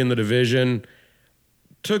 3 in the division.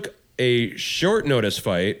 Took a short notice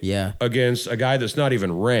fight against a guy that's not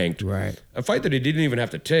even ranked. Right. A fight that he didn't even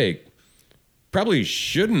have to take. Probably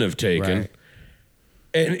shouldn't have taken. Right.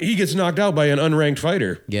 And he gets knocked out by an unranked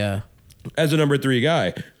fighter. Yeah. As a number 3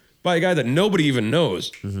 guy. By a guy that nobody even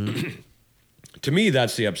knows. To me,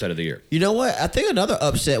 that's the upset of the year. You know what? I think another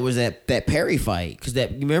upset was that Perry fight because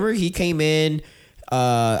remember he came in.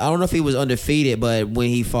 I don't know if he was undefeated, but when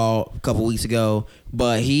he fought a couple weeks ago,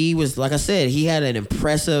 but he was, like I said, he had an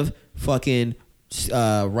impressive fucking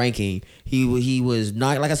ranking. He was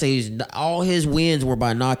not, like I said, all his wins were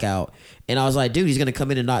by knockout, and I was like, dude, he's gonna come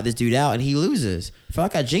in and knock this dude out, and he loses. I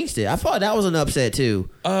felt like I jinxed it. I thought that was an upset too.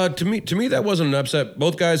 To me, that wasn't an upset.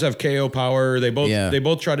 Both guys have KO power. They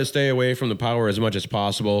both try to stay away from the power as much as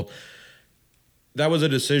possible. That was a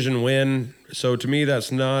decision win. So to me,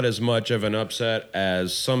 that's not as much of an upset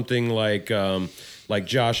as something like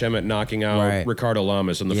Josh Emmett knocking out Ricardo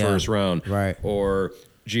Lamas in the first round, or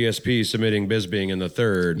GSP submitting Bisping in the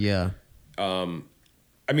 3rd. Yeah.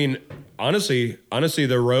 I mean, honestly,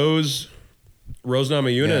 the Rose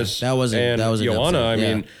Namajunas and Joanna. I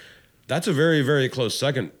mean, that's a very, very close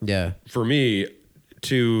second. Yeah. For me,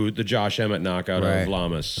 to the Josh Emmett knockout of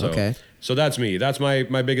Lamas. So, so that's me. That's my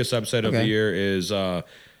biggest upset of the year is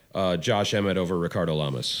Josh Emmett over Ricardo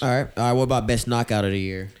Lamas. All right. What about best knockout of the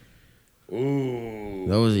year? Ooh.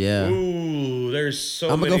 Those, Ooh, there's so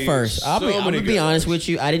many. I'm going to go first. I'm going to be honest ones. with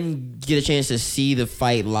you. I didn't get a chance to see the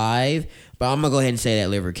fight live, but I'm going to go ahead and say that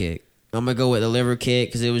liver kick. I'm going to go with the liver kick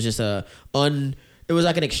because it was just it was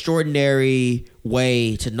like an extraordinary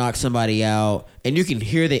way to knock somebody out, and you can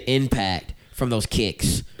hear the impact from those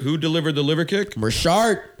kicks. Who delivered the liver kick?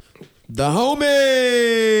 Rashard, the homie.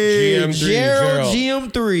 GM3. Gerald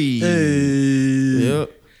GM3. Hey.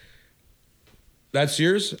 Yep. That's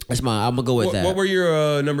yours? That's mine. I'm going to go with that. What were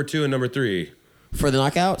your number 2 and number 3? For the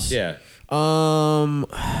knockouts? Yeah.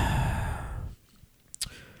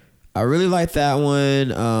 I really like that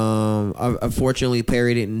one. Unfortunately,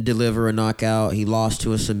 Perry didn't deliver a knockout. He lost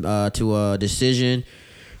to a decision.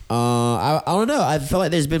 I don't know. I feel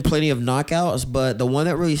like there's been plenty of knockouts, but the one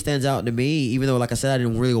that really stands out to me, even though, like I said, I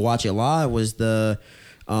didn't really watch it live, was the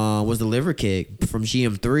liver kick from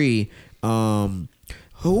GM3.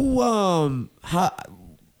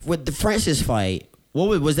 With the Francis fight,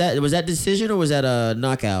 what was that? Was that decision or was that a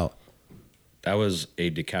knockout? That was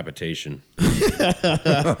a decapitation.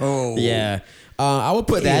 Oh. Yeah. I would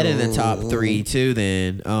put that in the top 3 too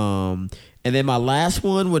then. And then my last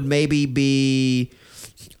one would maybe be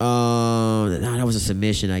that was a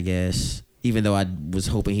submission, I guess. Even though I was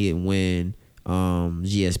hoping he didn't win.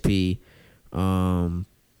 GSP. I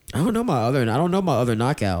don't know my other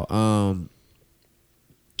knockout.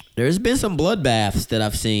 There's been some bloodbaths that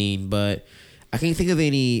I've seen, but I can't think of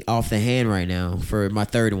any off the hand right now for my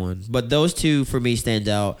third one. But those 2 for me stand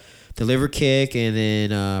out: the liver kick and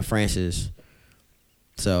then Francis.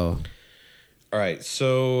 So, all right.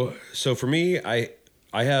 So for me, I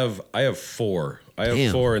have 4. I have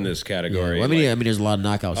Damn. 4 in this category. Yeah. Well, I mean, there's a lot of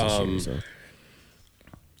knockouts this year. So.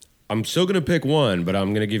 I'm still gonna pick one, but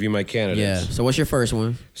I'm gonna give you my candidates. Yeah. So what's your first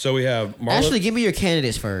one? So we have Actually, give me your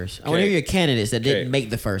candidates first. I want to hear your candidates that didn't make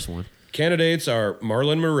the first one. Candidates are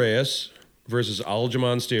Marlon Moraes versus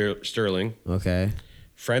Aljamain Sterling. Okay.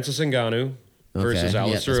 Francis Ngannou versus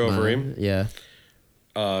Alistair that's Overeem. mine. Yeah.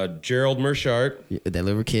 Gerald Mearshart. That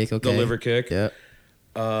liver kick. Okay. The liver kick. Yeah.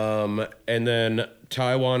 And then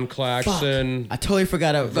Taiwan Claxton. I totally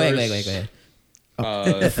forgot. Go ahead.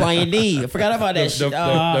 The flying knee. I forgot about that shit.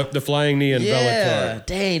 The flying knee in Bellator.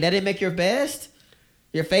 Dang, that didn't make your best?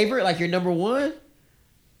 Your favorite? Like your number one?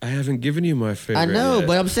 I haven't given you my favorite. I know, yet.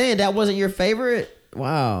 but I'm saying that wasn't your favorite?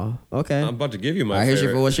 Wow. Okay. I'm about to give you my All right,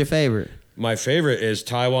 favorite. what's your favorite? My favorite is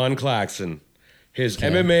Taiwan Claxton. His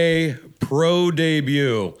MMA pro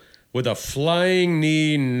debut with a flying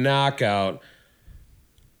knee knockout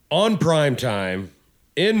on primetime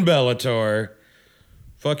in Bellator,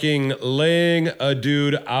 fucking laying a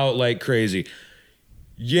dude out like crazy.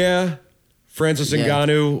 Yeah, Francis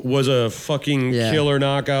Ngannou was a fucking killer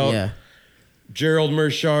knockout. Yeah. Gerald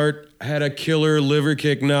Mearshart had a killer liver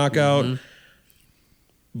kick knockout. Mm-hmm.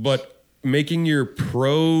 But making your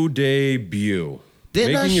pro debut.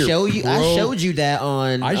 Didn't I show you? I showed you that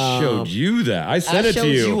on. I showed you that. I sent it to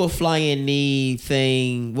you. I showed you a flying knee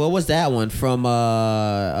thing. What was that one from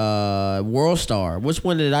World Star? Which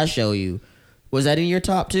one did I show you? Was that in your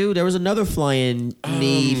top two? There was another flying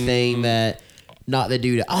knee thing that knocked the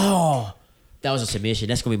dude. Oh, that was a submission.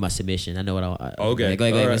 That's gonna be my submission. I know what I. Okay, go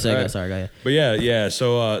ahead. Right. Sorry, go ahead. But yeah.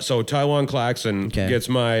 So Taiwan Claxton gets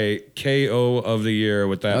my KO of the year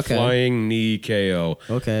with that flying knee KO.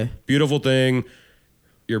 Okay. Beautiful thing.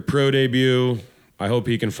 Your pro debut. I hope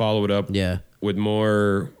he can follow it up. Yeah. With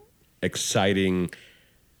more exciting,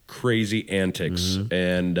 crazy antics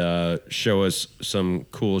and show us some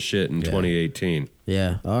cool shit in 2018.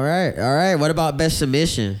 Yeah. All right. What about best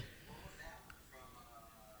submission?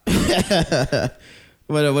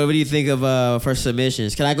 What do you think of for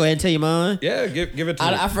submissions? Can I go ahead and tell you mine? Yeah, give it to me.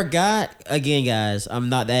 I forgot. Again, guys, I'm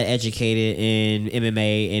not that educated in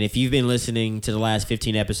MMA, and if you've been listening to the last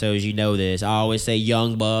 15 episodes, you know this. I always say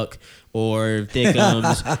Young Buck or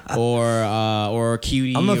Thickums or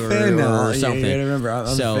Cutie. I'm a fan now. or something. You gotta remember, I'm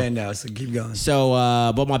a fan now, so keep going. So,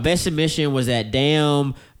 but my best submission was that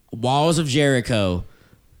damn Walls of Jericho.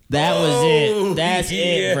 That was it. That's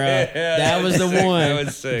it, bro. That was the one. That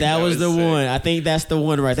was sick. That was the one. I think that's the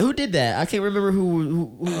one right there. Who did that? I can't remember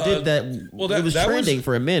who did that. Well, it was trending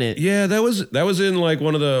for a minute. Yeah, that was in like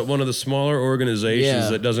one of the smaller organizations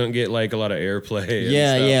that doesn't get like a lot of airplay.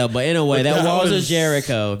 Yeah. But anyway, that Walls of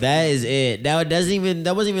Jericho. That is it. That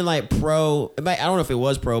wasn't even like pro. I don't know if it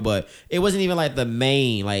was pro, but it wasn't even like the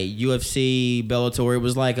main like UFC, Bellator. It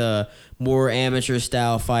was like a more amateur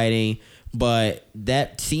style fighting. But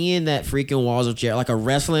seeing that freaking Walls of Jericho, like a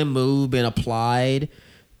wrestling move being applied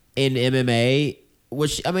in MMA,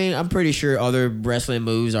 which I mean, I'm pretty sure other wrestling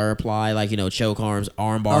moves are applied, like choke arms,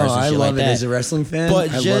 arm bars, and shit I love like it that. as a wrestling fan. But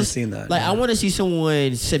I love seeing that. Like, I want to see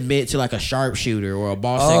someone submit to like a sharpshooter or a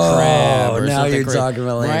Boston Crab or now something. you're talking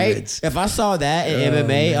about language. Right? If I saw that in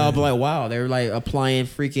MMA, I'll be like, wow, they're like applying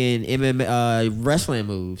freaking MMA wrestling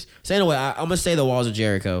moves. So anyway, I'm gonna say the Walls of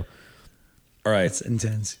Jericho. All right. It's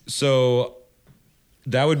intense. So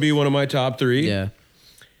that would be one of my top three. Yeah.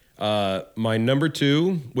 My number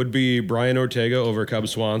two would be Brian Ortega over Cub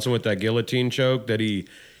Swanson with that guillotine choke that he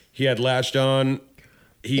had latched on.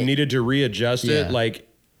 He needed to readjust it like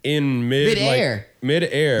in midair.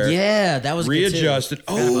 Yeah, that was readjusted.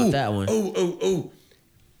 Good too. Forgot about that one. Oh.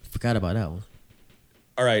 Forgot about that one.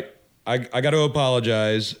 All right. I got to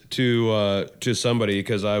apologize to somebody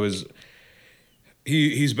because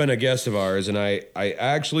he's been a guest of ours, and I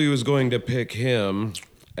actually was going to pick him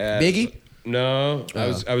as Biggie? No,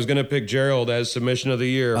 I was going to pick Gerald as submission of the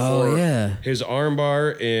year for his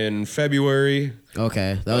armbar in February.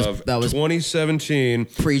 Okay, that was 2017.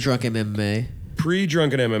 Pre-drunken MMA.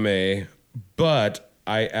 Pre-drunken MMA, but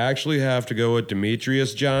I actually have to go with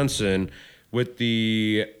Demetrius Johnson with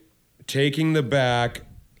the taking the back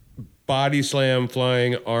body slam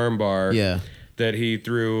flying armbar. Yeah. That he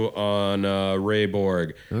threw on Ray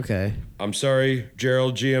Borg. Okay. I'm sorry,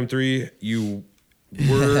 Gerald GM3, you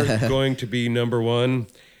were going to be number one,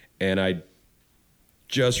 and I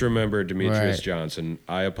just remembered Demetrius Johnson.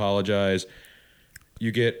 I apologize.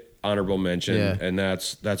 You get honorable mention, and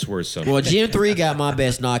that's worth something. Well, GM3 got my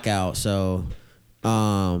best knockout, so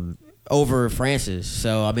over Francis.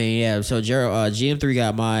 So I mean, so Gerald GM3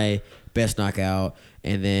 got my best knockout.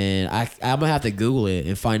 And then I'm gonna have to Google it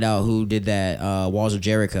and find out who did that Walls of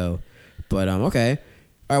Jericho. But okay.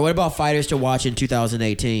 All right, what about fighters to watch in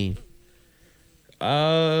 2018?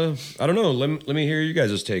 I don't know. Let me hear you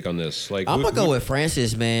guys' take on this. Like, I'm gonna go with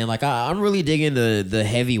Francis, man. Like I'm really digging the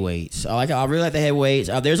heavyweights. I really like the heavyweights.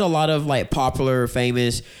 There's a lot of like popular,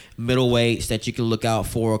 famous middleweights that you can look out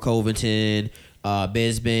for. Covington,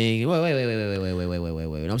 Bisping.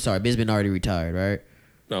 Wait. I'm sorry. Bisping already retired, right?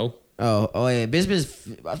 No. Oh yeah. Bisping's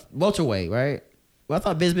welterweight, right? Well, I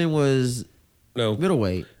thought Bisping was No.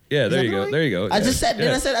 middleweight. Yeah, Is there that you go. middleweight? There you go. I Yeah. just said. Then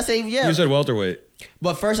Yeah. I said yeah. You said welterweight.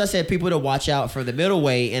 But first I said people to watch out for the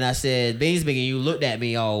middleweight, and I said Bisping, and you looked at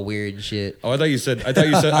me all weird and shit. Oh, I thought you said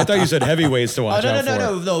heavyweights to watch out for.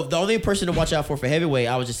 No. The only person to watch out for heavyweight,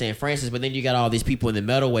 I was just saying Francis. But then you got all these people in the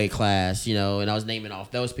middleweight class, and I was naming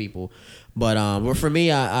off those people. But well, for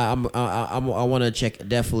me, I want to check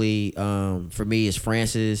definitely. For me, it's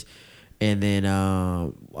Francis, and then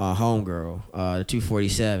homegirl, the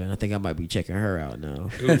 247. I think I might be checking her out now.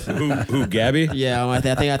 Who? Gabby? Yeah, I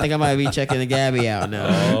think I might be checking the Gabby out now.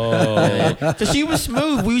 Oh. Cause she was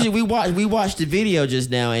smooth. We watched the video just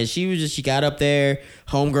now, and she got up there.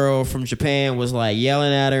 Homegirl from Japan was like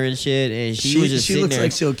yelling at her and shit, and she was just she sitting looks there.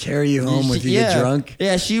 like she'll carry you home if you get drunk.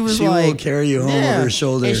 Yeah, she was She like will carry you home over her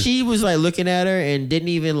shoulder. and she was like looking at her and didn't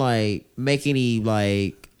even like make any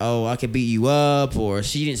like. Oh, I could beat you up, or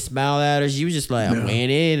she didn't smile at her. She was just like, I'm weighing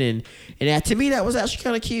in, and that, to me that was actually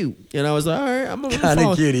kind of cute. And I was like, all right, I'm gonna Kind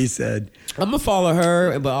of cute, he said. I'm gonna follow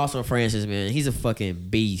her, but also Francis, man, he's a fucking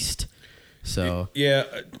beast. So Yeah,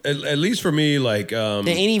 at least for me, like and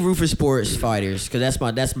any Rufus Sports fighters, because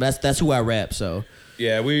that's who I rep. So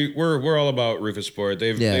yeah, we're all about Rufus Sport.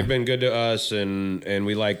 They've been good to us, and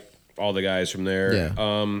we like all the guys from there.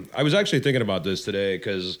 Yeah. I was actually thinking about this today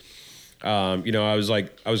because. I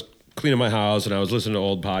was cleaning my house and I was listening to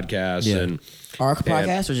old podcasts and our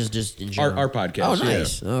podcast or just in general? Our podcast. Oh,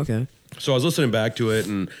 nice. Yeah. Oh, okay. So I was listening back to it,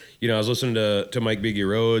 and I was listening to Mike Biggie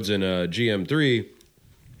Rhodes and GM3,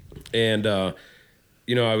 and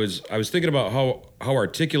I was thinking about how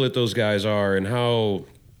articulate those guys are and how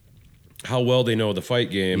well they know the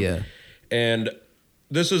fight game. Yeah. And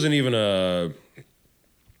this isn't even a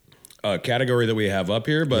category that we have up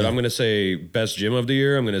here, but I'm going to say best gym of the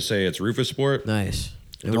year. I'm going to say it's Rufus Sport. Nice.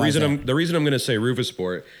 The reason I'm going to say Rufus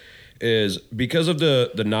Sport is because of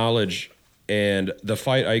the knowledge and the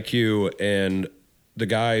fight IQ and the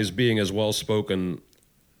guys being as well spoken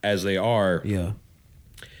as they are. Yeah.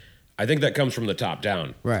 I think that comes from the top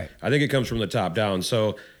down. Right. I think it comes from the top down.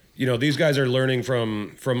 So, these guys are learning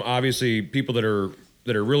from obviously people that are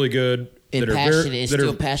really good, And that passionate, are and that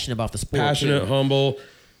still are passionate about the sport. passionate, too. humble,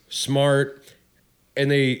 smart, and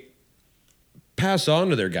they pass on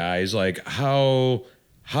to their guys like how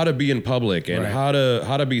to be in public and Right.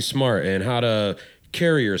 how to be smart and how to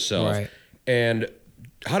carry yourself Right. and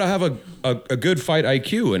how to have a good fight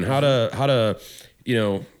IQ and how to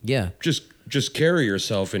Yeah. just carry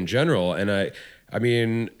yourself in general. And I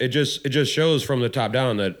mean it just shows from the top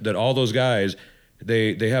down that all those guys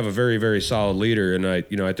they have a very, very solid leader. And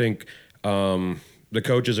I think the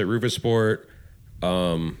coaches at Rufus Sport,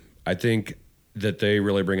 I think that they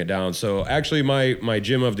really bring it down. So actually my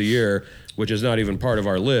gym of the year, which is not even part of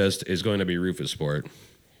our list, is going to be Rufus Sport.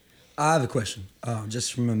 I have a question,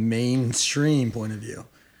 just from a mainstream point of view.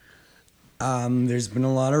 There's been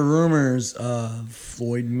a lot of rumors of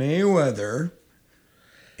Floyd Mayweather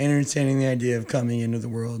entertaining the idea of coming into the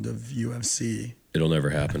world of UFC. It'll never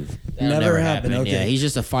happen. That'll Never happened, okay. Yeah, he's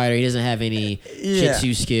just a fighter. He doesn't have any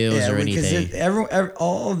jitsu skills or anything. Because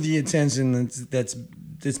all the attention that's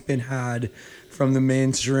been had from the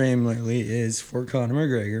mainstream lately is for Conor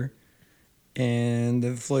McGregor and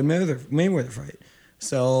the Floyd Mayweather fight.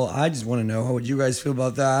 So I just want to know how would you guys feel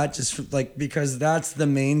about that? Just like because that's the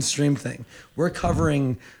mainstream thing. We're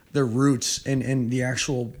covering the roots and the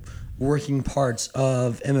actual working parts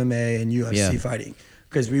of MMA and UFC fighting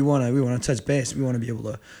because we want to touch base. We want to be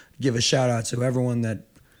able to give a shout out to everyone that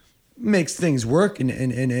makes things work in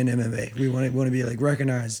MMA. We want to be like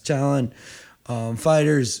recognized talent,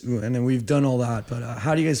 fighters, and then we've done all that. But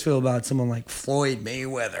how do you guys feel about someone like Floyd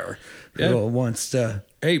Mayweather who wants to?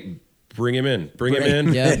 Hey, bring him in. Bring him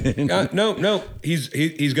in. Yeah. No. He's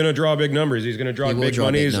going to draw big numbers. He's going to draw He will big draw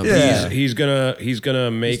money. big numbers. Yeah. He's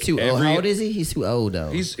gonna make He's too old. How old is he? He's too old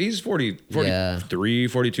though. He's 43,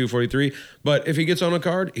 42, 43. But if he gets on a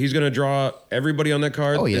card, he's going to draw everybody on that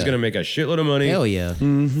card. Oh, yeah. He's going to make a shitload of money. Hell yeah.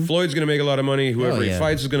 Floyd's going to make a lot of money. Whoever he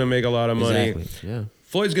fights is going to make a lot of money. Exactly. Yeah.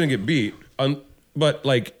 Floyd's going to get beat. But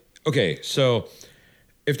like, okay, so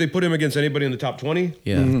if they put him against anybody in the top 20,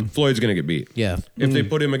 Floyd's going to get beat. Yeah. If they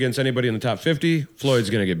put him against anybody in the top 50, Floyd's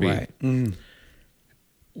going to get beat. Right.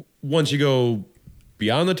 Once you go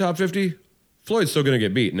beyond the top 50, Floyd's still going to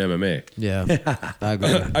get beat in MMA. Yeah. I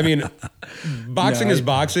agree. I mean, boxing is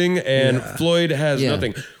boxing, and Floyd has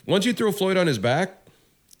nothing. Once you throw Floyd on his back,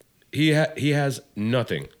 he has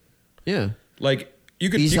nothing. Yeah. Like,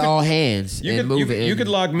 He's all hands and moving. You could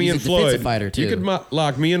lock me he's and a defensive Floyd. fighter too. You could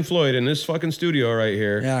lock me and Floyd in this fucking studio right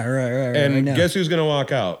here. Yeah, right. And right now. guess who's gonna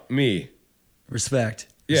walk out? Me. Respect.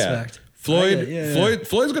 Yeah. Respect. Floyd. Yeah.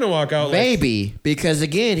 Floyd's gonna walk out. Maybe because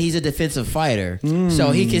again he's a defensive fighter, so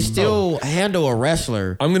he can still handle a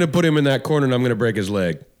wrestler. I'm gonna put him in that corner and I'm gonna break his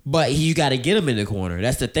leg. But you got to get him in the corner.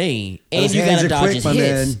 That's the thing. And Those you got hands to are dodge quick, his my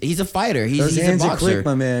hits. man. He's a fighter. He's Those a hands are boxer. quick,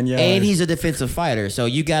 my man. Yeah. And he's a defensive fighter. So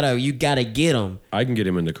you gotta get him. I can get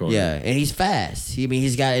him in the corner. Yeah, and he's fast.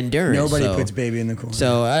 He's got endurance. Nobody so. puts baby in the corner.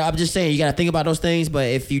 So I'm just saying you got to think about those things. But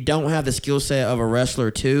if you don't have the skill set of a wrestler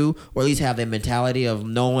too, or at least have the mentality of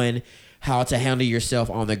knowing how to handle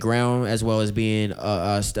yourself on the ground as well as being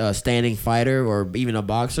a standing fighter or even a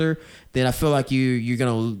boxer, then I feel like you're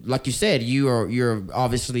gonna, like you said, you're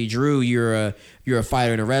obviously Drew. You're a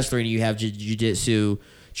fighter and a wrestler, and you have jujitsu.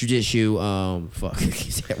 Fuck, you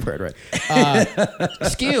said that word right.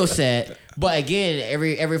 Skill set, but again,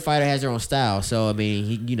 every fighter has their own style. So I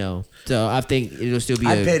mean, so I think it'll still be.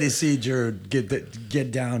 I'd pay to see Drew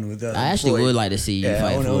get down with. I actually Floyd. would like to see you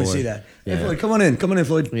fight. I want to see that. Yeah. Hey, Floyd, come on in,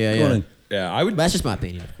 Floyd. Yeah, come on in. Yeah, I would. But that's just my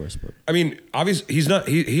opinion, of course. But. I mean, obviously, he's not.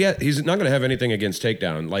 He's not going to have anything against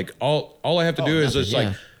takedown. Like all I have to do is just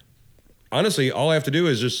like. Honestly, all I have to do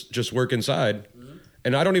is just work inside,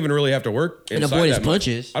 and I don't even really have to work inside and avoid his that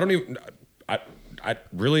punches. I don't even. I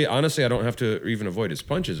really honestly I don't have to even avoid his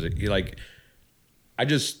punches. I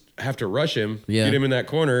just have to rush him, get him in that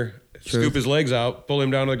corner, scoop his legs out, pull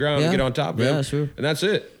him down to the ground, and get on top of him, true. and that's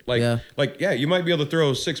it. You might be able to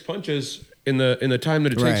throw 6 punches in the time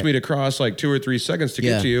that it takes me to cross like 2 or 3 seconds to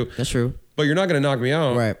get to you. That's true. But you're not going to knock me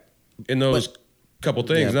out, Right? In those couple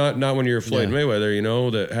things. Not when you're Floyd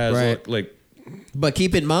Mayweather, that has like. But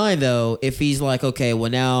keep in mind though, if he's like, okay,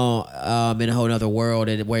 well now I'm in a whole other world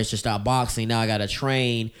and where it's just not boxing. Now I got to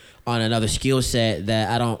train on another skill set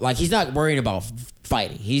that I don't like. He's not worrying about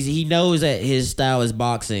fighting. He knows that his style is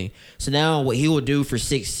boxing. So now what he will do for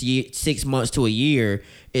 6 months to a year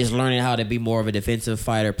is learning how to be more of a defensive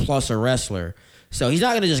fighter plus a wrestler. So he's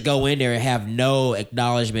not going to just go in there and have no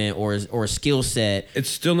acknowledgement or skill set. It's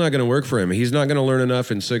still not going to work for him. He's not going to learn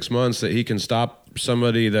enough in 6 months that he can stop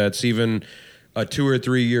somebody that's even a 2 or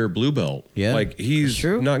 3 year blue belt. Yeah, like he's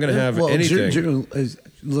not going to have anything. Drew,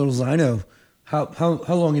 little Zino, how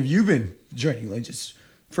long have you been training? Like just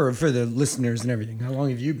for the listeners and everything. How long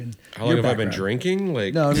have you been? How long have I been drinking?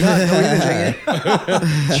 Like no, we've been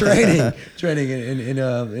drinking. training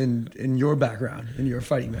in your background, in your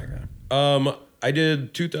fighting background. I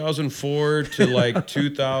did 2004 to like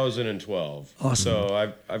 2012. Awesome.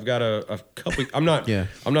 So I've got a couple. I'm not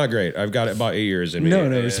great. I've got about 8 years in me. No,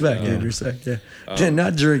 respect, dude. Respect. Yeah,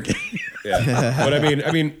 not drinking. Yeah, but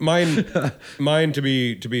I mean, mine to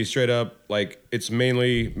be straight up, like it's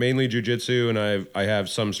mainly jujitsu, and I have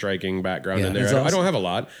some striking background in there. Awesome. I don't have a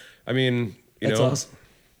lot. I mean, that's awesome.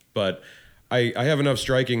 But I have enough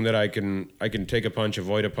striking that I can take a punch,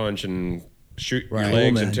 avoid a punch, and shoot your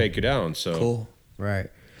legs and take you down. So cool.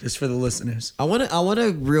 Right. Just for the listeners. I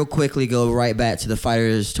wanna real quickly go right back to the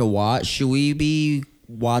fighters to watch. Should we be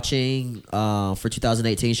watching for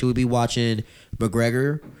 2018? Should we be watching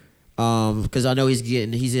McGregor? Because I know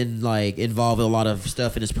he's involved with a lot of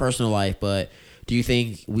stuff in his personal life, but do you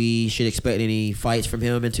think we should expect any fights from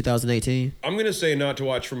him in 2018? I'm gonna say not to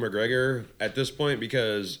watch from McGregor at this point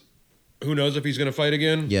because who knows if he's gonna fight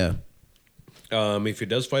again? Yeah. If he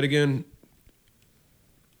does fight again,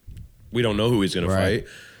 we don't know who he's going to fight.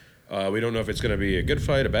 We don't know if it's going to be a good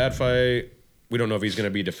fight, a bad fight. We don't know if he's going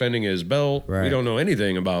to be defending his belt. Right. We don't know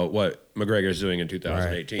anything about what McGregor's doing in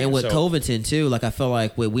 2018. Right. And with Covington too, like I feel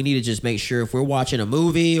like we need to just make sure if we're watching a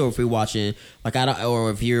movie or if we're watching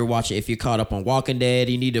if you're caught up on Walking Dead,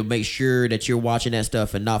 you need to make sure that you're watching that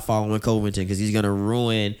stuff and not following Covington because he's going to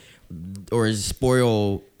ruin or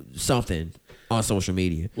spoil something on social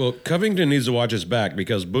media. Well, Covington needs to watch his back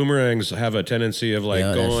because boomerangs have a tendency of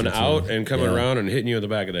going out and coming around and hitting you in the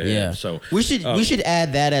back of the head. Yeah. So we should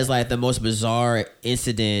add that as like the most bizarre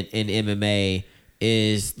incident in MMA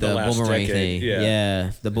is the boomerang thing.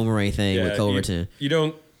 Yeah, the boomerang thing with Covington. You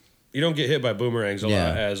don't get hit by boomerangs a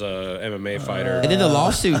lot as a MMA fighter. And then the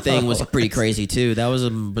lawsuit thing was pretty crazy too. That was a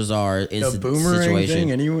bizarre incident. The boomerang situation.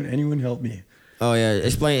 thing. Anyone help me? Oh yeah,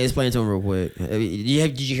 explain to him real quick.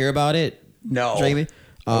 Did you hear about it? No. Jaime?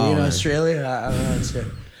 Are we in Australia? I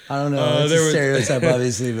don't know. It's a stereotype,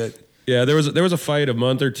 obviously, but yeah, there was a fight a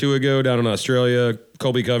month or two ago down in Australia.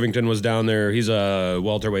 Colby Covington was down there. He's a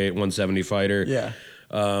welterweight 170 fighter. Yeah.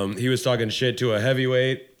 He was talking shit to a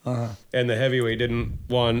heavyweight, and the heavyweight didn't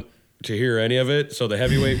want to hear any of it. So the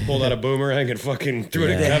heavyweight pulled out a boomerang and fucking threw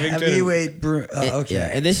it at Covington. Heavyweight. Okay.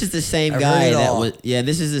 Yeah, and this is the same I've guy heard it that all. was. Yeah,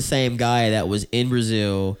 this is the same guy that was in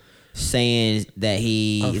Brazil saying that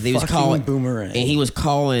he was fucking calling boomerang. and he was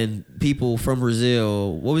calling people from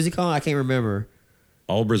Brazil. What was he calling? I can't remember.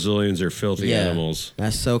 All Brazilians are filthy animals.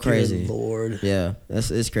 That's so crazy. Good Lord. Yeah,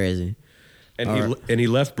 it's crazy. And he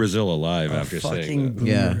left Brazil alive after saying Fucking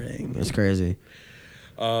that. boomerang. Yeah, that's crazy.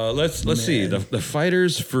 Let's see the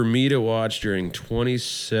fighters for me to watch during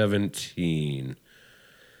 2017.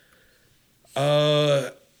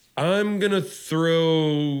 I'm gonna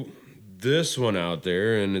throw this one out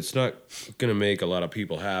there, and it's not gonna make a lot of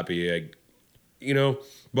people happy,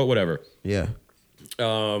 but whatever. Yeah.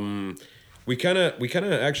 We kind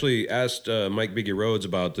of actually asked Mike Biggie Rhodes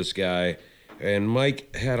about this guy, and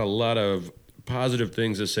Mike had a lot of positive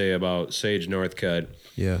things to say about Sage Northcutt.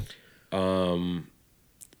 Yeah.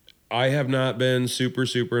 I have not been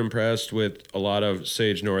super impressed with a lot of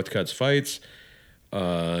Sage Northcutt's fights.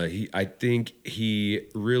 I think he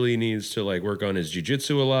really needs to work on his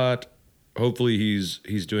jiu-jitsu a lot. Hopefully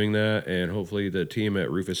he's doing that, and hopefully the team at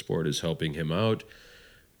Rufus Sport is helping him out.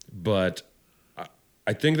 But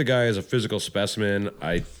I think the guy is a physical specimen.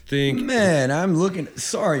 I think I'm looking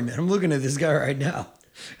at this guy right now.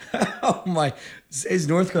 Oh my, Sage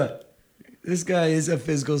Northcutt. This guy is a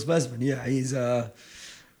physical specimen. Yeah, he's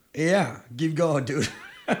keep going, dude.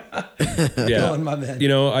 Going, my man.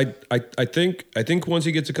 I think once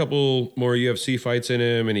he gets a couple more UFC fights in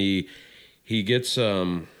him, and he gets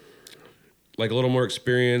a little more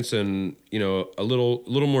experience and a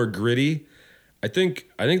little more gritty, I think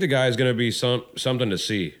the guy is going to be something to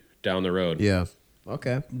see down the road. Yeah.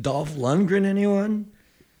 Okay. Dolph Lundgren, anyone?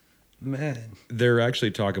 Man. They're actually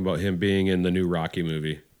talking about him being in the new Rocky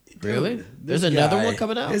movie. Really? Dude, There's this another guy- one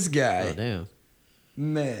coming out? This guy. Oh, damn.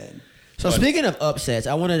 Man. So speaking of upsets,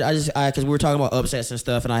 because we were talking about upsets and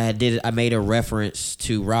stuff, and I made a reference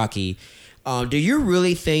to Rocky. Do you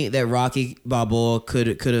really think that Rocky Balboa could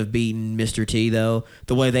have beaten Mr. T though?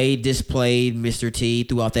 The way they displayed Mr. T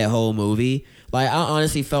throughout that whole movie, I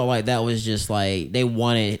honestly felt like that was just they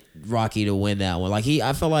wanted Rocky to win that one.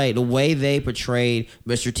 I felt like the way they portrayed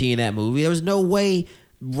Mr. T in that movie, there was no way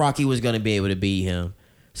Rocky was gonna be able to beat him.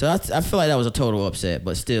 So I feel like that was a total upset,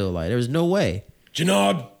 but still, there was no way.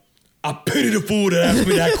 Janab, I pity the fool that asked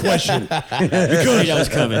me that question.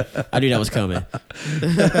 I knew that was coming.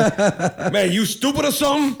 Man, you stupid or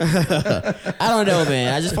something? I don't know,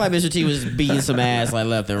 man. I just feel like Mr. T was beating some ass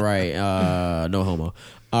left and right. No homo.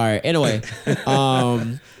 All right. Anyway, all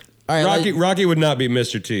right. Rocky would not beat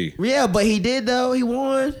Mr. T. Yeah, but he did though. He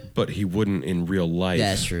won. But he wouldn't in real life.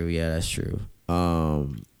 That's true. Yeah, that's true.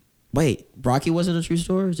 Wait, Rocky wasn't a true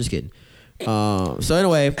story? Just kidding. So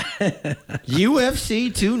anyway,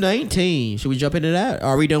 UFC 219. Should we jump into that?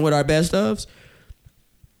 Are we done with our best ofs?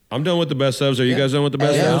 I'm done with the best ofs. Are you guys done with the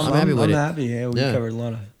best Yeah, ofs? I'm happy with it. I'm happy. Yeah, we covered a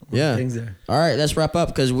lot of things there. All right, let's wrap up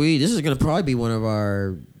because this is going to probably be one of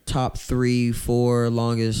our top 3-4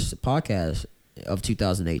 longest podcasts of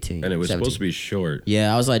 2018. And it was 17. supposed to be short.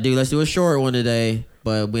 Yeah, I was like, dude, let's do a short one today,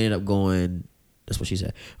 but we ended up going. That's what she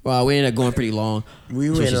said. Well, we ended up going pretty long. We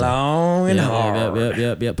went long and hard.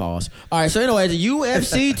 Yep. Pause. All right. So anyway, the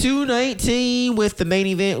UFC 219 with the main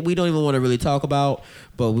event. We don't even want to really talk about,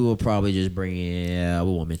 but we will probably just bring it. Yeah,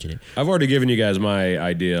 we won't mention it. I've already given you guys my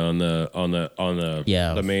idea on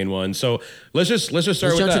the main one. So let's just start with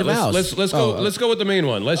jump to that. the mouse. Let's go with the main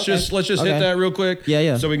one. Let's just hit that reul quick.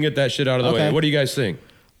 Yeah. So we can get that shit out of the way. What do you guys think?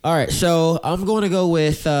 All right. So I'm going to go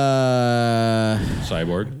with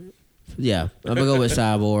Cyborg. Yeah, I'm gonna go with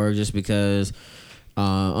Cyborg just because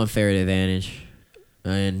unfair advantage,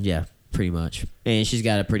 and yeah, pretty much. And she's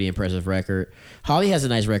got a pretty impressive record. Holly has a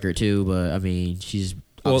nice record too, but I mean, she's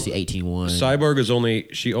obviously 18-1. Cyborg is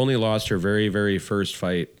only lost her very, very first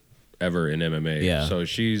fight ever in MMA. Yeah. So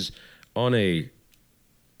she's on a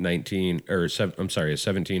 17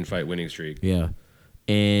 fight winning streak. Yeah,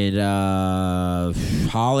 and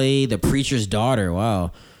Holly, the preacher's daughter.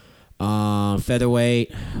 Wow.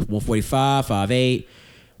 Featherweight, 145, 5'8".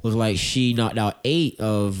 Looks like she knocked out 8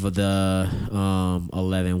 of the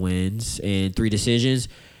 11 wins and 3 decisions.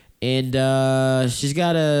 And she's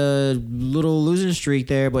got a little losing streak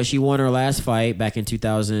there, but she won her last fight back in June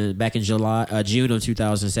of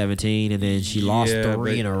 2017, and then she lost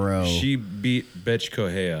 3 in a row. She beat Betch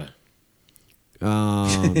Correa.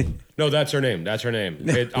 No, that's her name.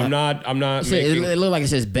 I'm not making... It looked like it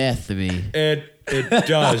says Beth to me. It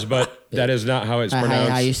does, but that is not how it's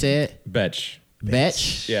pronounced. How you say it? Betch.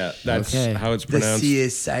 Betch. Yeah, that's Okay. how it's The pronounced C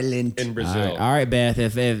is silent. in Brazil. All right, Beth.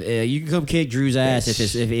 If you can come kick Drew's ass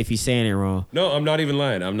if he's saying it wrong. No, I'm not even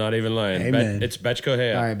lying. Hey, man. It's Betch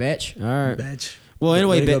Correa. All right, Betch. All right. Betch. Well,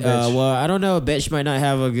 anyway, Way to go, Betch. well, I don't know. Betch might not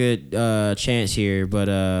have a good chance here,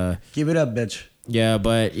 but Keep it up, Betch. yeah.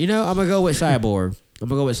 But I'm gonna go with Cyborg.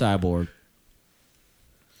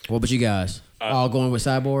 What about you guys? All going with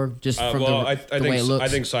Cyborg, just from I the way it looks. I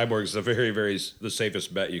think Cyborg is the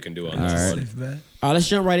safest bet you can do on this right. one. Safe bet. All right, let's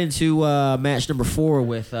jump right into match number 4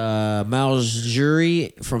 with Miles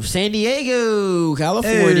Jury from San Diego,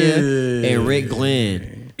 California, Hey. and Rick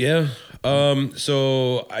Glenn. Yeah.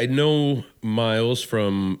 So I know Miles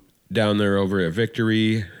from down there over at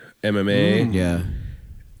Victory MMA. Yeah.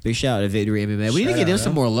 Big shout out to Victory MMA. We need to get them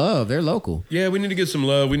some more love. They're local. Yeah, we need to get some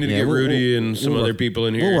love. We need to get Rudy and some other people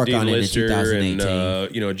in here. We'll work Dean on it in Lister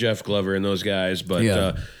 2018. and Jeff Glover and those guys. But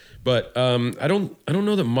Yeah. I don't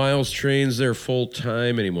know that Miles trains there full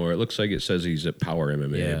time anymore. It looks like it says he's at Power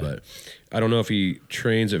MMA, Yeah. but I don't know if he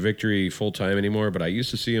trains at Victory full time anymore. But I used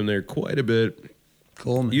to see him there quite a bit.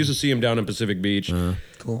 Cool, man. Used to see him down in Pacific Beach.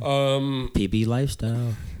 Cool. PB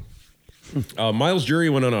lifestyle. Miles Jury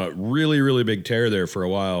went on a really, really big tear there for a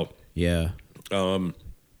while. Yeah.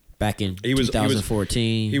 Back in He was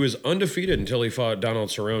 2014. He was undefeated until he fought Donald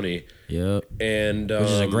Cerrone. Yep. And Which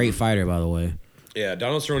is a great fighter, by the way. Yeah,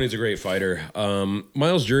 Donald Cerrone's a great fighter.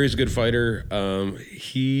 Miles Jury's a good fighter.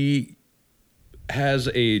 He has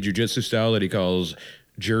a jiu-jitsu style that he calls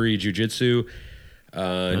Jury Jiu-Jitsu.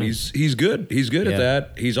 And he's good. He's good at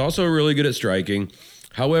that. He's also really good at striking.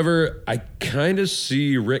 However, I kind of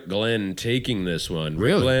see Rick Glenn taking this one.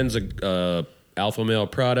 Really? Rick Glenn's a alpha male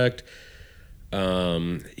product.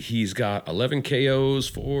 He's got 11 KOs,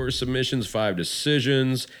 4 submissions, 5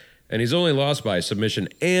 decisions, and he's only lost by submission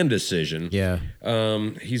and decision. Yeah.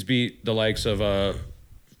 He's beat the likes of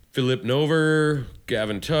Philip Nover,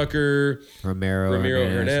 Gavin Tucker, Ramiro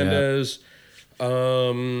Hernandez.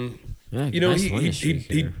 Yeah, He nice winning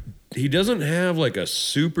streak here. he doesn't have like a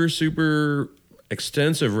super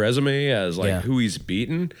extensive resume as who he's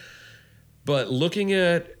beaten, but looking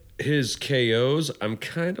at his KOs, I'm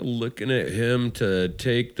kind of looking at him to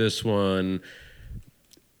take this one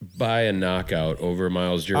by a knockout over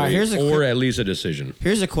Miles Jury, or at least a decision.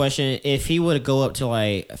 Here's a question: if he would go up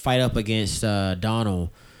to fight up against Donald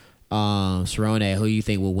Cerrone, who you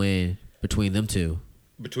think will win between them two?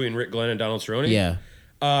 Between Rick Glenn and Donald Cerrone? Yeah.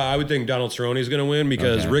 I would think Donald Cerrone is going to win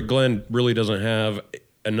because Rick Glenn really doesn't have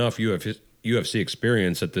enough UFC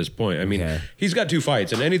experience at this point. I mean, he's got 2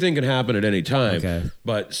 fights, and anything can happen at any time. Okay.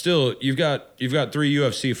 But still, you've got 3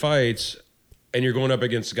 UFC fights, and you're going up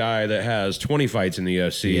against a guy that has 20 fights in the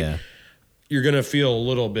UFC. Yeah. You're going to feel a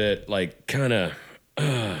little bit like kind of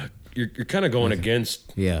you're kind of going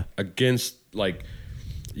against like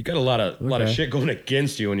you got a lot of shit going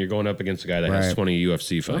against you when you're going up against a guy that has 20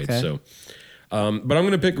 UFC fights. Okay. So. But I'm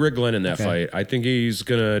going to pick Rick Glenn in that fight. I think he's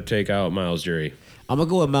going to take out Miles Jury. I'm going to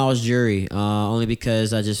go with Miles Jury, only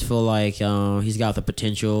because I just feel like he's got the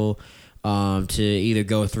potential to either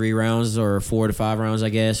go 3 rounds or 4 to 5 rounds, I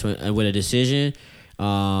guess, with a decision.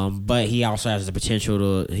 But he also has the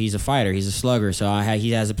potential he's a fighter, he's a slugger, so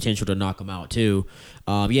he has the potential to knock him out too.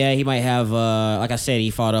 He might have, like I said, he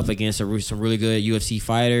fought up against some really good UFC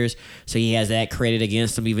fighters, so he has that credit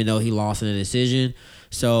against him, even though he lost in a decision.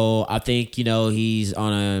 So I think, he's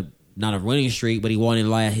on not a winning streak, but he won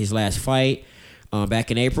in his last fight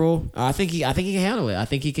back in April. I think he can handle it. I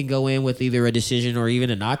think he can go in with either a decision or even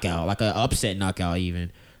a knockout, like an upset knockout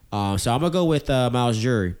even. So I'm going to go with Miles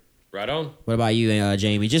Jury. Right on. What about you,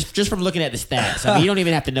 Jamie? Just from looking at the stats. I mean, you don't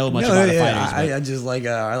even have to know much about the fighters. I just like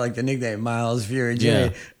I like the nickname Miles Fury J.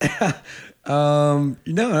 Looking at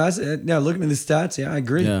the stats, I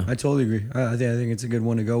agree. Yeah. I totally agree. I think it's a good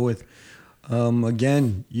one to go with.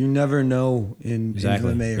 Again, you never know in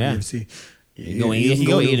MMA or UFC. You can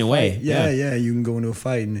go either way. Yeah. You can go into a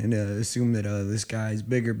fight and assume that this guy's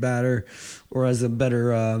bigger, badder, or has a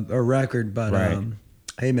better a record. But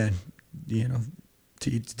hey, man, to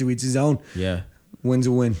each his own. Yeah, win's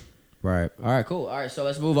a win. Right. All right. Cool. All right. So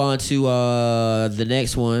let's move on to the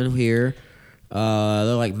next one here.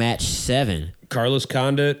 They're like match 7. Carlos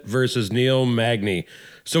Condit versus Neil Magny.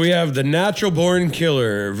 So we have the natural born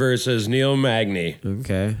killer versus Neil Magny.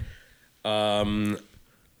 Okay. God,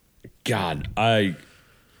 I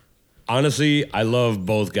love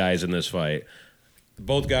both guys in this fight.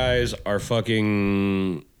 Both guys are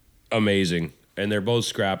fucking amazing, and they're both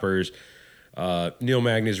scrappers. Neil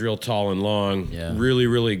Magny's real tall and long. Yeah. Really,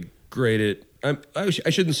 really great at. I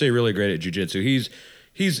shouldn't say really great at jiu-jitsu.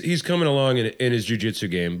 He's coming along in his jiu-jitsu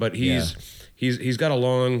game, but he's got a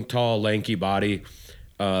long, tall, lanky body.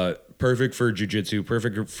 perfect for jiu-jitsu,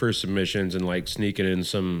 perfect for submissions, and like sneaking in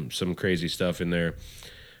some crazy stuff in there.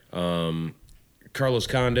 Carlos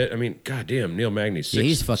Condit, I mean, goddamn, Neil Magny,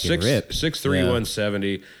 he's fucking ripped. 6'3",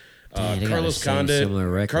 170. Carlos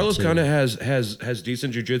Condit has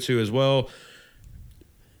decent jiu-jitsu as well.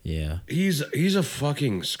 Yeah. He's a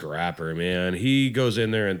fucking scrapper, man. He goes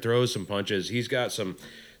in there and throws some punches. He's got some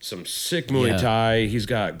sick Muay Thai. He's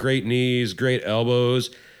got great knees, great elbows.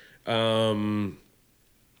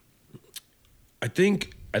 I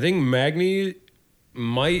think Magny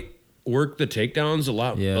might work the takedowns a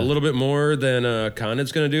little bit more than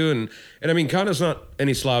Condit's going to do, and I mean Condit's not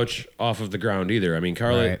any slouch off of the ground either. I mean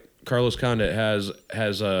Carlos Condit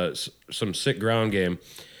has some sick ground game.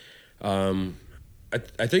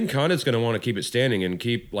 I think Condit's going to want to keep it standing and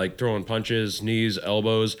keep like throwing punches, knees,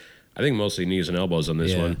 elbows. I think mostly knees and elbows on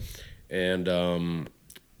this one, and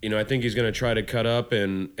I think he's going to try to cut up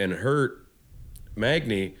and hurt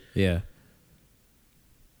Magny. Yeah.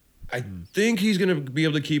 I think he's going to be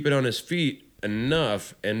able to keep it on his feet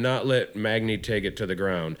enough and not let Magny take it to the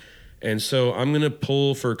ground. And so I'm going to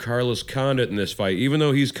pull for Carlos Condit in this fight, even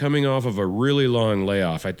though he's coming off of a really long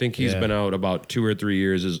layoff. I think he's been out about 2 or 3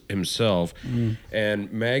 years himself. And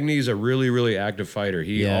Magny's a really, really active fighter.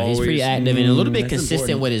 He's pretty active and a little bit consistent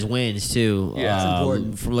important. with his wins, too. Yeah, that's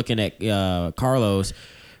important. From looking at Carlos,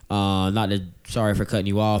 sorry for cutting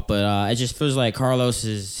you off, but it just feels like Carlos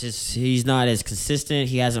he's not as consistent.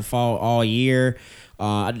 He hasn't fought all year.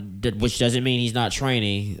 Which doesn't mean he's not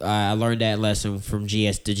training. I learned that lesson from the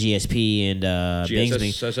GSP and Bingsby.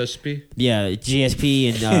 SSP? Yeah, GSP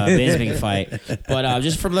and Bingsby fight. But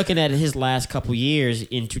just from looking at his last couple years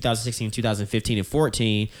in 2016, 2015, and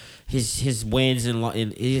 14, his wins and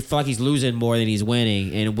I feel like he's losing more than he's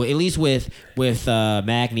winning. And at least with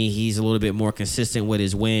Magny, he's a little bit more consistent with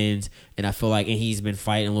his wins. And I feel like he's been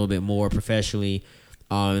fighting a little bit more professionally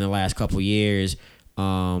in the last couple years.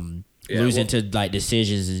 Losing to like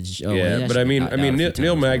decisions and but I mean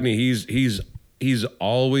Neil Magny, he's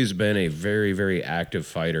always been a very, very active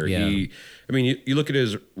fighter. You look at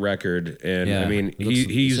his record, and I mean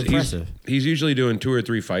he's usually doing 2 or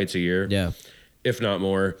 3 fights a year, if not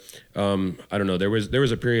more. I don't know. There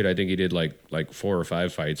was a period I think he did like 4 or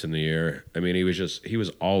 5 fights in the year. I mean he was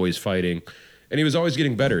always fighting, and he was always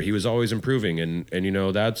getting better. He was always improving, and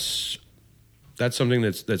that's something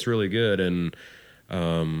that's really good. And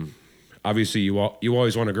obviously, you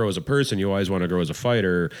always want to grow as a person. You always want to grow as a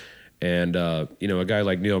fighter, and a guy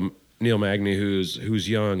like Neil Magny, who's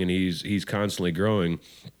young and he's constantly growing.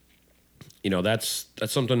 That's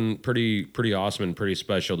something pretty awesome and pretty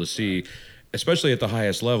special to see, especially at the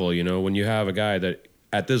highest level. When you have a guy that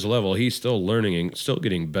at this level he's still learning and still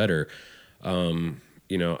getting better. I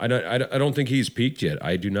don't think he's peaked yet.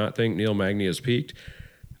 I do not think Neil Magny has peaked.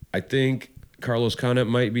 I think Carlos Condit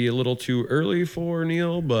might be a little too early for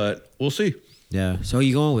Neil, but we'll see. Yeah. So who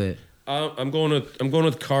you going with? I'm going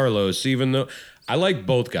with Carlos, even though I like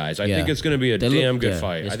both guys. I think it's going to be a damn good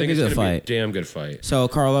fight. I think it's going to be a damn good fight. So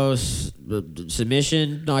Carlos,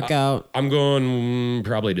 submission, knockout? I'm going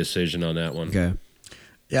probably decision on that one. Okay.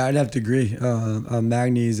 Yeah, I'd have to agree.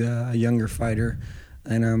 Magny's a younger fighter,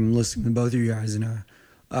 and I'm listening to both of you guys, and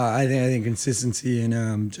I think consistency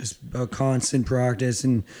and just a constant practice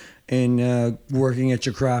and working at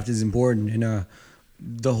your craft is important. And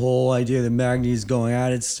the whole idea that Magny's going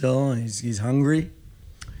at it still, and he's hungry.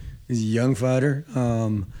 He's a young fighter.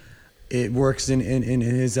 It works in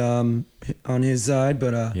his on his side,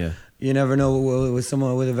 but you never know with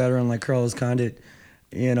someone with a veteran like Carlos Condit.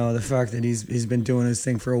 The fact that he's been doing this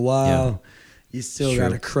thing for a while. You still got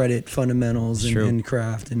to credit fundamentals and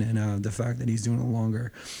craft and the fact that he's doing it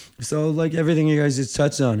longer. So like everything you guys just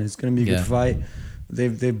touched on, it's going to be a good fight.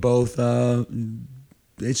 They both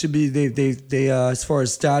it should be they as far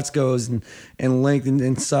as stats goes and length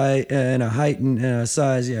and size and height and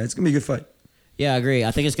size. Yeah, it's going to be a good fight. Yeah, I agree.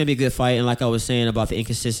 I think it's going to be a good fight. And like I was saying about the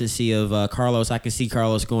inconsistency of Carlos, I can see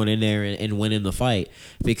Carlos going in there and winning the fight.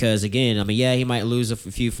 Because, again, I mean, he might lose a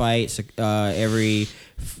few fights every,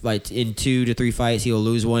 like, in 2 to 3 fights. He'll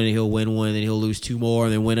lose one and he'll win one, and then he'll lose 2 more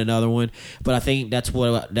and then win another one. But I think that's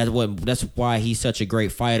why he's such a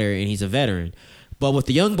great fighter, and he's a veteran. But with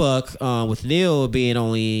the young buck, with Neil being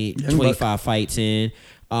only 25 fights in,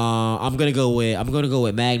 I'm gonna go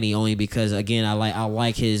with Magny only because again I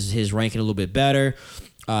like his ranking a little bit better.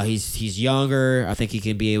 He's younger. I think he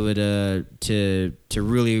can be able to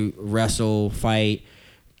really fight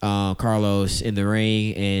Carlos in the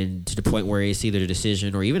ring and to the point where it's either a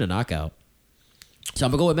decision or even a knockout. So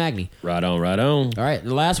I'm gonna go with Magny. Right on. All right,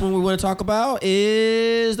 the last one we want to talk about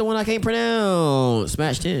is the one I can't pronounce.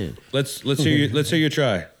 Smash 10. Let's hear you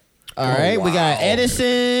try. All right, we got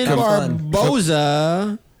Edison Have fun.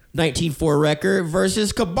 Barboza, 19-4 record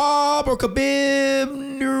versus Khabib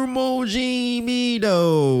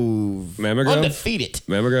Nurmagomedov. Mammago? Undefeated.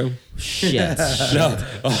 Mammago? Shit. No.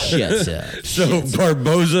 Shut up. So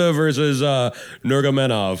Barboza versus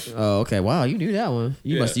Nurmagomedov. Oh, okay. Wow, you knew that one.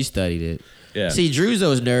 You studied it. Yeah. See, Drew's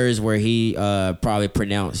those nerds where he probably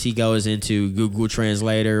he goes into Google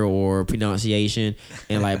Translator or pronunciation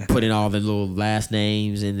and like put in all the little last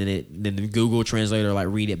names, and then the Google Translator like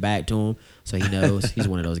read it back to him, so he knows. He's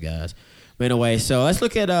one of those guys. But anyway, so let's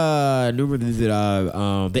look at the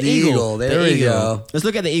Eagle. There we go. Let's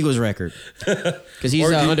look at the Eagles' record because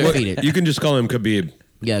he's undefeated. You can just call him Khabib.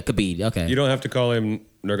 Yeah, Khabib. Okay. You don't have to call him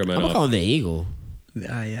I'm gonna Nurmagomedov. call him the Eagle.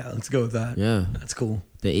 Yeah, let's go with that. Yeah, That's cool.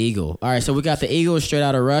 the Eagle. All right, so we got the Eagle straight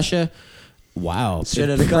out of Russia. Wow, Straight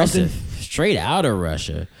out of Compton? Straight out of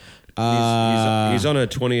Russia. He's on a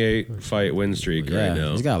 28 fight win streak right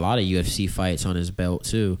now. He's got a lot of UFC fights on his belt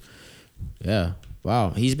too. Yeah.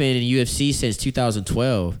 Wow. He's been in UFC since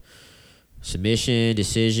 2012. Submission,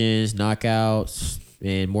 decisions, knockouts,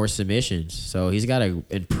 and more submissions. So he's got an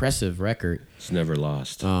impressive record. He's never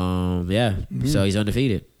lost. Yeah. So he's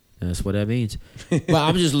undefeated. That's what that means. But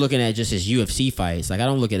I'm just looking at just his UFC fights. Like I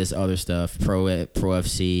don't look at his other stuff, Pro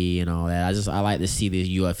FC and all that. I like to see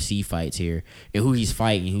the UFC fights here and who he's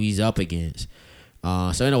fighting, who he's up against.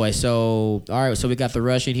 So anyway, all right. So we got the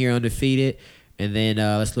Russian here undefeated, and then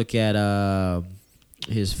let's look at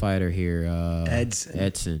his fighter here,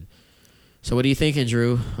 Edson. So what are you thinking,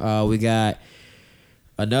 Drew? We got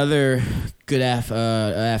another good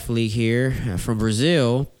athlete here from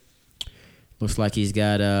Brazil. Looks like he's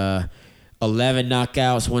got 11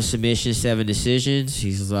 knockouts, 1 submission, 7 decisions.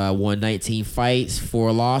 He's won 19 fights,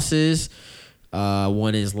 4 losses.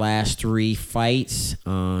 Won his last 3 fights.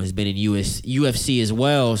 He's been in UFC as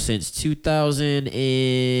well since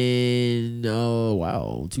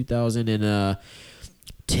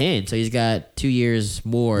 2010. So he's got 2 years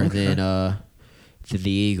more than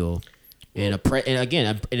the Eagle. And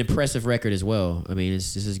again, an impressive record as well. I mean,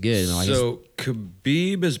 this is good. So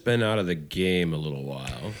Khabib has been out of the game a little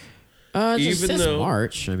while. Since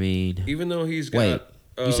March. I mean, even though he's got. Wait,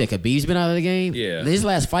 you said Khabib's been out of the game? Yeah. His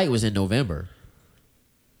last fight was in November.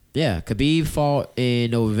 Yeah, Khabib fought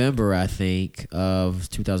in November, I think, of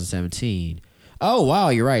 2017. Oh, wow,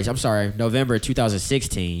 you're right. I'm sorry. November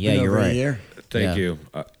 2016. Yeah, you're right. Year. Thank you.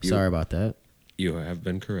 Sorry about that. You have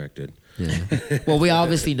been corrected. Yeah. Well, we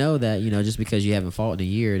obviously know that, just because you haven't fought in a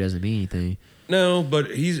year doesn't mean anything. No,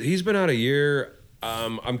 but he's been out a year.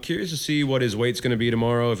 I'm curious to see what his weight's going to be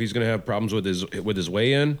tomorrow. If he's going to have problems with his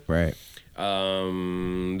weigh-in. Right.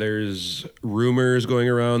 There's rumors going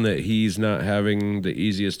around that he's not having the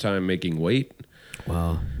easiest time making weight.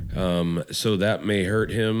 Wow. So that may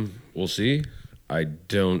hurt him. We'll see. I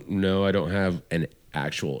don't know. I don't have an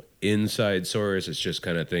actual inside source. It's just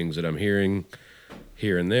kind of things that I'm hearing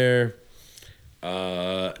here and there.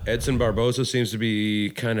 Edson Barboza seems to be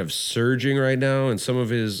kind of surging right now, and some of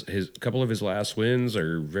his couple of his last wins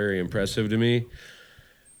are very impressive to me.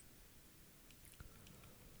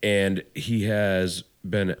 And he has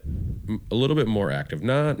been a little bit more active.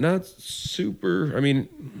 Not super. I mean,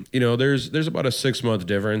 there's about a 6-month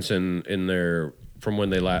difference in their from when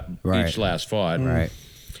they each last fought. Right.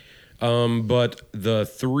 But the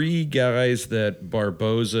 3 guys that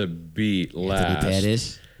Barboza beat last.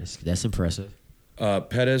 Pettis. That's impressive.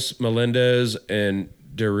 Pettis, Melendez, and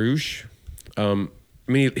Darush.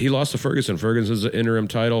 He lost to Ferguson. Ferguson's the interim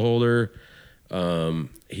title holder.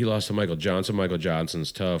 He lost to Michael Johnson. Michael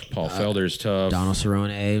Johnson's tough. Paul Felder's tough. Donald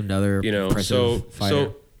Cerrone, another impressive fighter.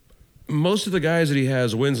 So most of the guys that he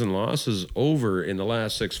has wins and losses over in the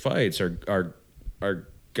last 6 fights are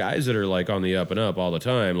guys that are like on the up and up all the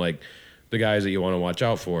time, like the guys that you want to watch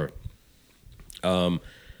out for. I'm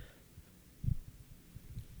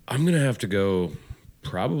gonna have to go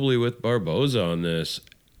probably with Barboza on this.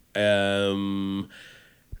 You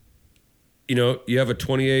have a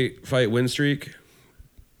 28 fight win streak,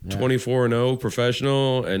 24-0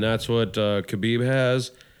 professional, and that's what Khabib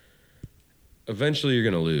has. Eventually, you're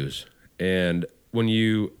gonna lose, and when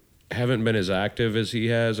you haven't been as active as he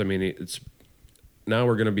has, I mean, it's now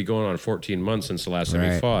we're gonna be going on 14 months since the last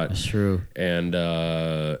time he fought. That's true, and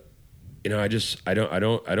I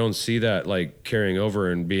don't see that like carrying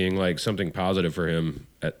over and being like something positive for him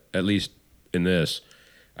at least in this.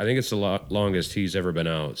 I think it's the longest he's ever been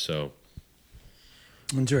out. So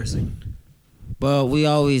interesting. Well, we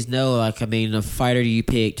always know, the fighter you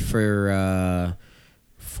picked for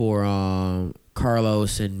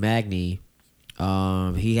Carlos and Magny,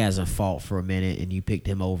 He hasn't fought for a minute, and you picked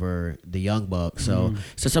him over the Young Buck. So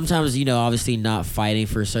sometimes, obviously not fighting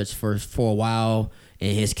for a while.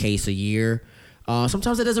 In his case, a year.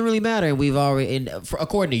 Sometimes it doesn't really matter, and we've already,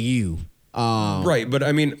 according to you, right. But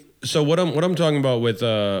I mean, so what I'm talking about with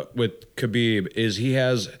Khabib is he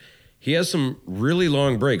has some really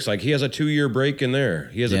long breaks. Like he has a 2-year break in there.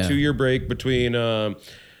 He has a 2-year break between the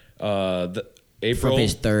April from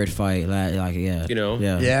his third fight. That's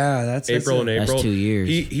April and April. That's 2 years.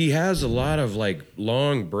 He has a lot of like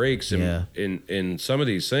long breaks in some of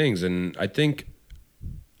these things, and I think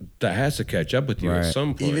that has to catch up with you at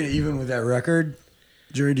some point. Even with that record,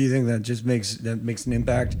 Drew, do you think that just makes an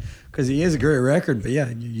impact? Because he has a great record, but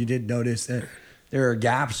you did notice that there are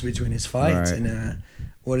gaps between his fights, and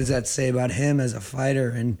what does that say about him as a fighter?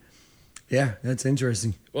 And that's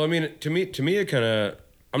interesting. Well, I mean, to me, it kind of.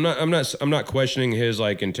 I'm not questioning his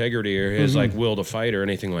like integrity or his like will to fight or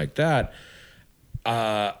anything like that.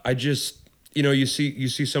 I just you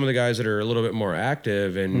see some of the guys that are a little bit more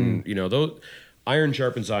active, and those. Iron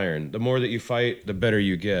sharpens iron. The more that you fight, the better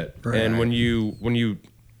you get. Right. And when you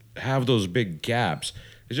have those big gaps,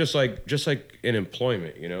 it's just like in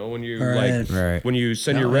employment, when you when you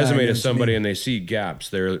send your resume to somebody and they see gaps,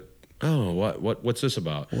 they're what's this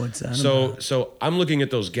about? What's that about? So I'm looking at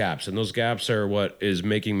those gaps, and those gaps are what is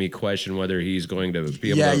making me question whether he's going to be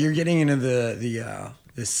able to. Yeah, you're getting into the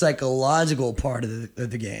psychological part of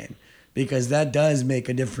the game, because that does make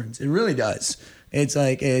a difference. It really does. It's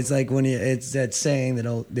like when it's that saying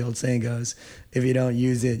the old saying goes, if you don't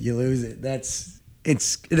use it, you lose it.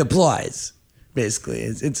 It applies basically.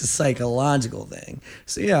 It's a psychological thing.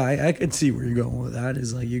 So I could see where you're going with that.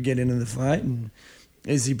 Is like you get into the fight, and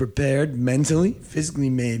is he prepared mentally, physically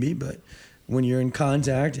maybe, but when you're in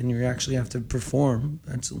contact and you actually have to perform,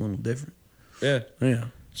 that's a little different. Yeah.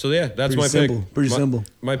 So that's pretty my simple. pick. Pretty simple.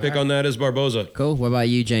 My pick on that is Barboza. Cool. What about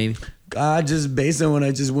you, Jaime? Just based on what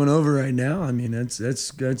I just went over right now, I mean that's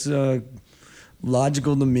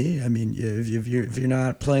logical to me. I mean, if you're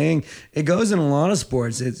not playing, it goes in a lot of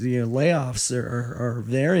sports. It's layoffs are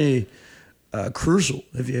very crucial.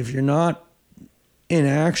 If you're not in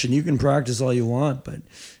action, you can practice all you want, but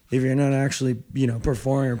if you're not actually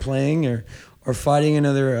performing or playing or fighting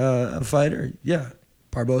another fighter,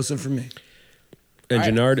 Barboza for me. And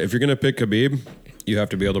Jannard, if you're gonna pick Khabib, you have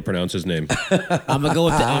to be able to pronounce his name. I'm gonna go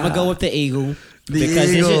with the Eagle.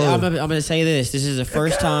 I'm gonna say this. This is the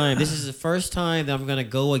first time. This is the first time that I'm gonna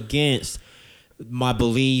go against my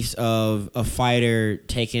beliefs of a fighter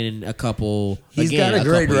taking a couple. He's got a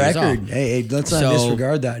great record. Hey, let's not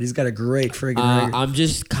disregard that. He's got a great freaking record. I'm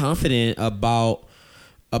just confident about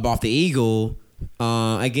the Eagle.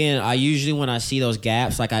 Again, I usually when I see those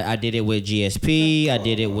gaps, like I did it with GSP, I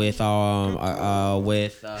did it with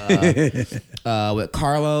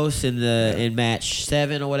Carlos in match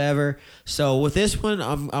 7 or whatever. So with this one,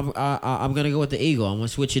 I'm gonna go with the Eagle. I'm gonna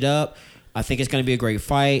switch it up. I think it's gonna be a great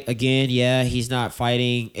fight. Again, he's not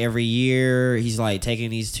fighting every year. He's like taking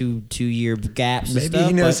these two year gaps. Maybe and stuff,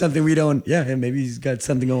 he knows something we don't. Yeah, maybe he's got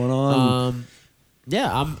something going on.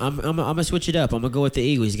 I'm gonna switch it up. I'm gonna go with the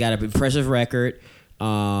Eagle. He's got an impressive record.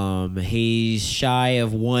 He's shy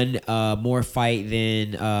of one more fight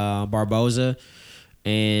than Barboza,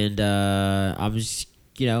 and I'm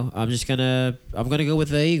gonna go with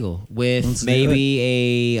the Eagle with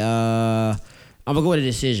maybe I'm gonna go with a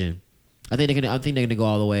decision. I think they're gonna go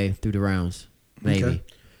all the way through the rounds. Maybe. Okay.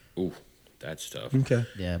 Ooh, that's tough. Okay.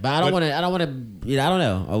 Yeah, but I don't want to. I don't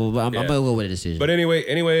know. I'm gonna go with a decision. But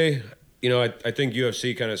anyway. I think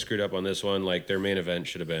UFC kind of screwed up on this one. Like their main event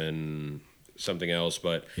should have been something else,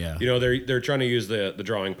 but they're trying to use the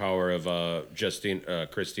drawing power of Christine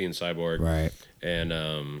Cyborg, right?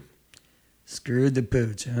 And screwed the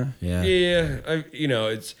pooch, huh? Yeah.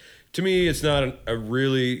 It's to me, it's not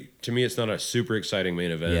it's not a super exciting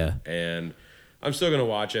main event. Yeah. And I'm still gonna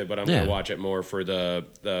watch it, but I'm gonna watch it more for the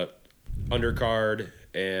undercard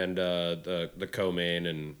and the co-main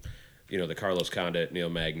and. The Carlos Condit, Neil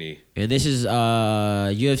Magny. And this is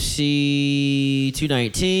UFC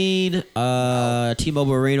 219,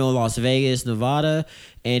 T-Mobile Arena, Las Vegas, Nevada.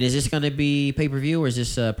 And is this going to be pay-per-view or is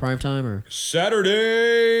this prime time? Or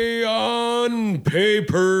Saturday on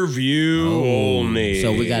pay-per-view only.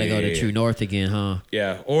 So we got to go to True North again, huh?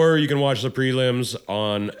 Yeah, or you can watch the prelims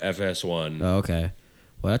on FS1. Oh, okay.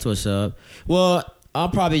 Well, that's what's up. Well, I'm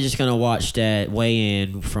probably just going to watch that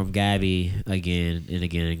weigh-in from Gabby again and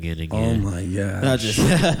again and again and again. Oh, my gosh.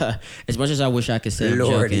 As much as I wish I could say I'm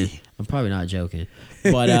joking, I'm probably not joking.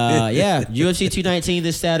 But, UFC 219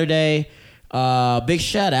 this Saturday. Big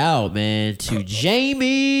shout out, man, to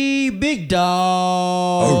Jaime, Big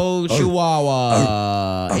Dog,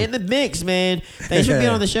 Chihuahua, in the mix, man. Thanks for being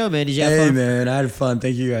on the show, man. Did you have fun? Hey, man, I had fun.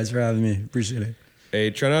 Thank you guys for having me. Appreciate it. Hey,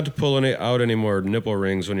 try not to pull out any more nipple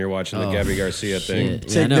rings when you're watching the Gabby Garcia thing.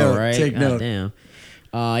 Yeah, I know, note, right? take note. Damn.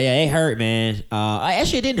 Yeah, it hurt, man.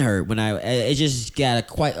 It didn't hurt when it just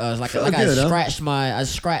got like I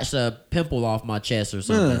scratched a pimple off my chest or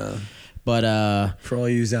something. But for all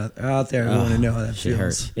you out there who want to know how that feels.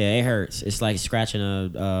 Hurts. Yeah, it hurts. It's like scratching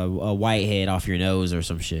a whitehead off your nose or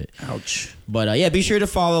some shit. Ouch. But yeah, be sure to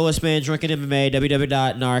follow us, man. Drunken MMA,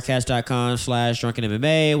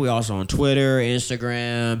 www.narcast.com/drunkenmma. We also on Twitter,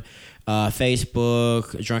 Instagram,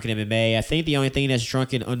 Facebook, Drunken MMA. I think the only thing that's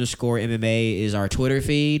drunken_MMA is our Twitter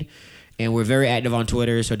feed. And we're very active on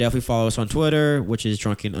Twitter, so definitely follow us on Twitter, which is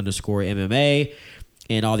drunken_MMA.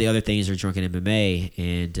 And all the other things are Drunken MMA.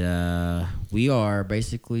 And we are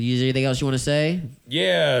basically... Is there anything else you want to say?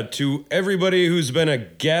 Yeah, to everybody who's been a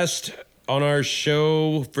guest on our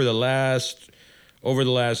show over the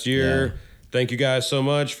last year, thank you guys so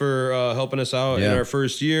much for helping us out in our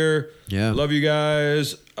first year. Yeah. Love you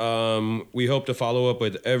guys. We hope to follow up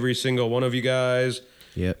with every single one of you guys.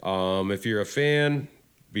 Yep. If you're a fan,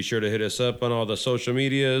 be sure to hit us up on all the social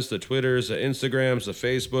medias, the Twitters, the Instagrams, the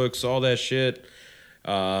Facebooks, all that shit.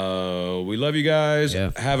 We love you guys. Yeah.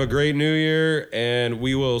 Have a great new year, and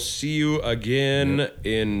we will see you again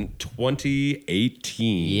in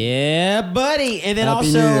 2018. Yeah, buddy. And then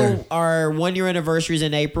also our 1 year anniversary is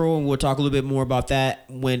in April, and we'll talk a little bit more about that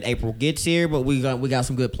when April gets here. But we got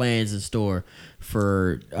some good plans in store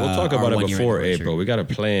for. We'll talk about it before April. We got a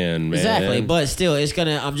plan, man. Exactly, but still, it's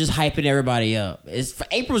gonna. I'm just hyping everybody up.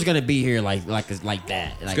 April's gonna be here like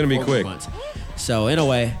that. It's gonna be quick. Months. So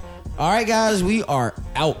anyway. All right, guys, we are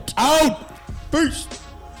out. Peace.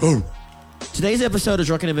 Today's episode of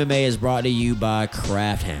Drunken MMA is brought to you by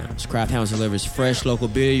Craft Hounds. Craft Hounds delivers fresh local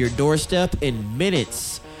beer to your doorstep in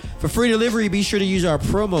minutes. For free delivery, be sure to use our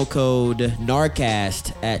promo code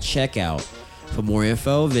NARCAST at checkout. For more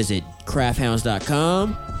info, visit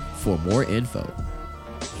crafthounds.com for more info.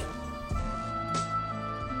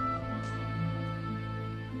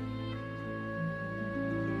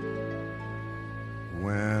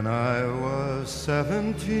 When I was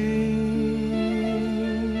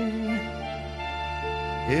 17,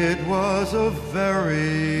 it was a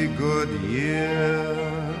very good year.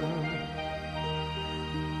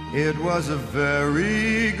 It was a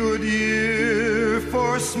very good year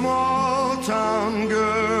for small town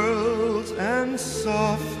girls and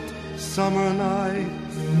soft summer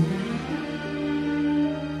nights.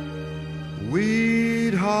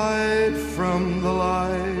 We'd hide from the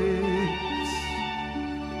lights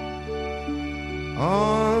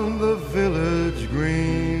on the village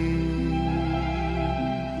green.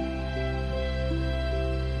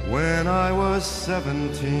 When I was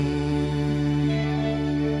 17.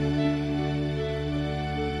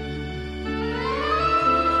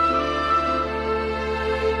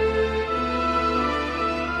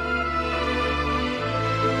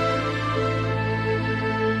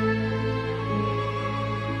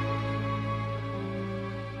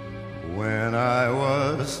 When I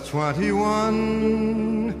was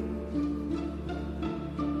 21,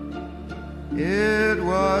 it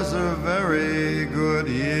was a very good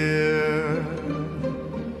year.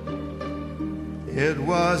 It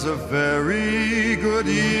was a very good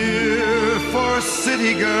year for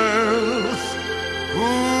city girls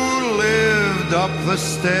who lived up the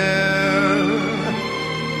stair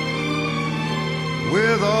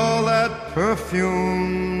with all that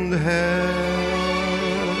perfumed hair.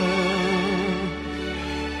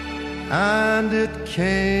 And it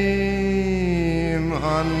came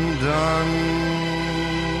undone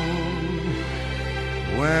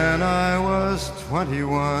when I was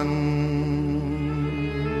 21.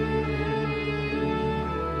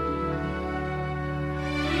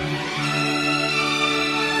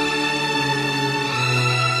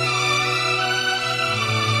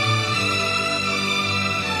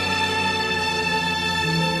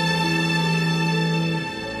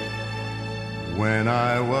 When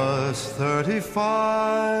I was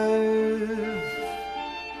 35,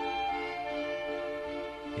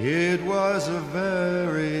 it was a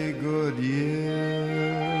very good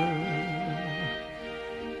year.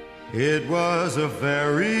 It was a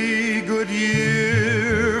very good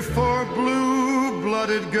year for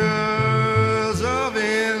blue-blooded girls of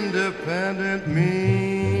independent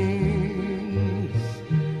means.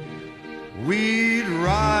 We'd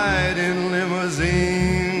ride in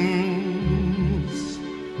limousines.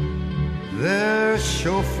 Their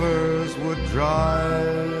chauffeurs would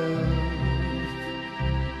drive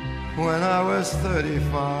when I I was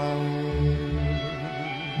 35.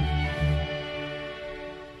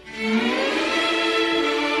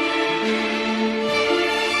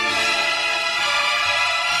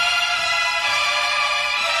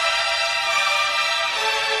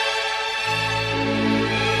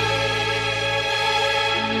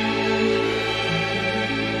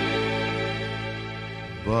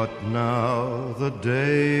 But now the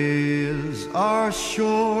days are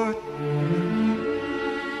short.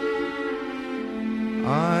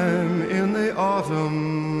 I'm in the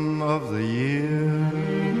autumn of the year,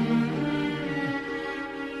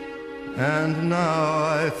 and now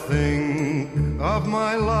I think of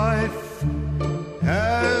my life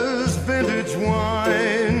as vintage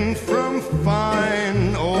wine from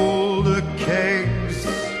fine old kegs.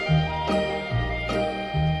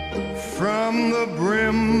 From the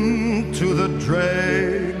brim to the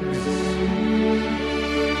dregs,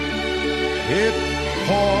 it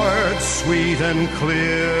poured sweet and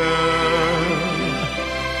clear.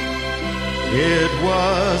 It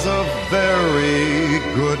was a very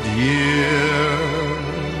good year.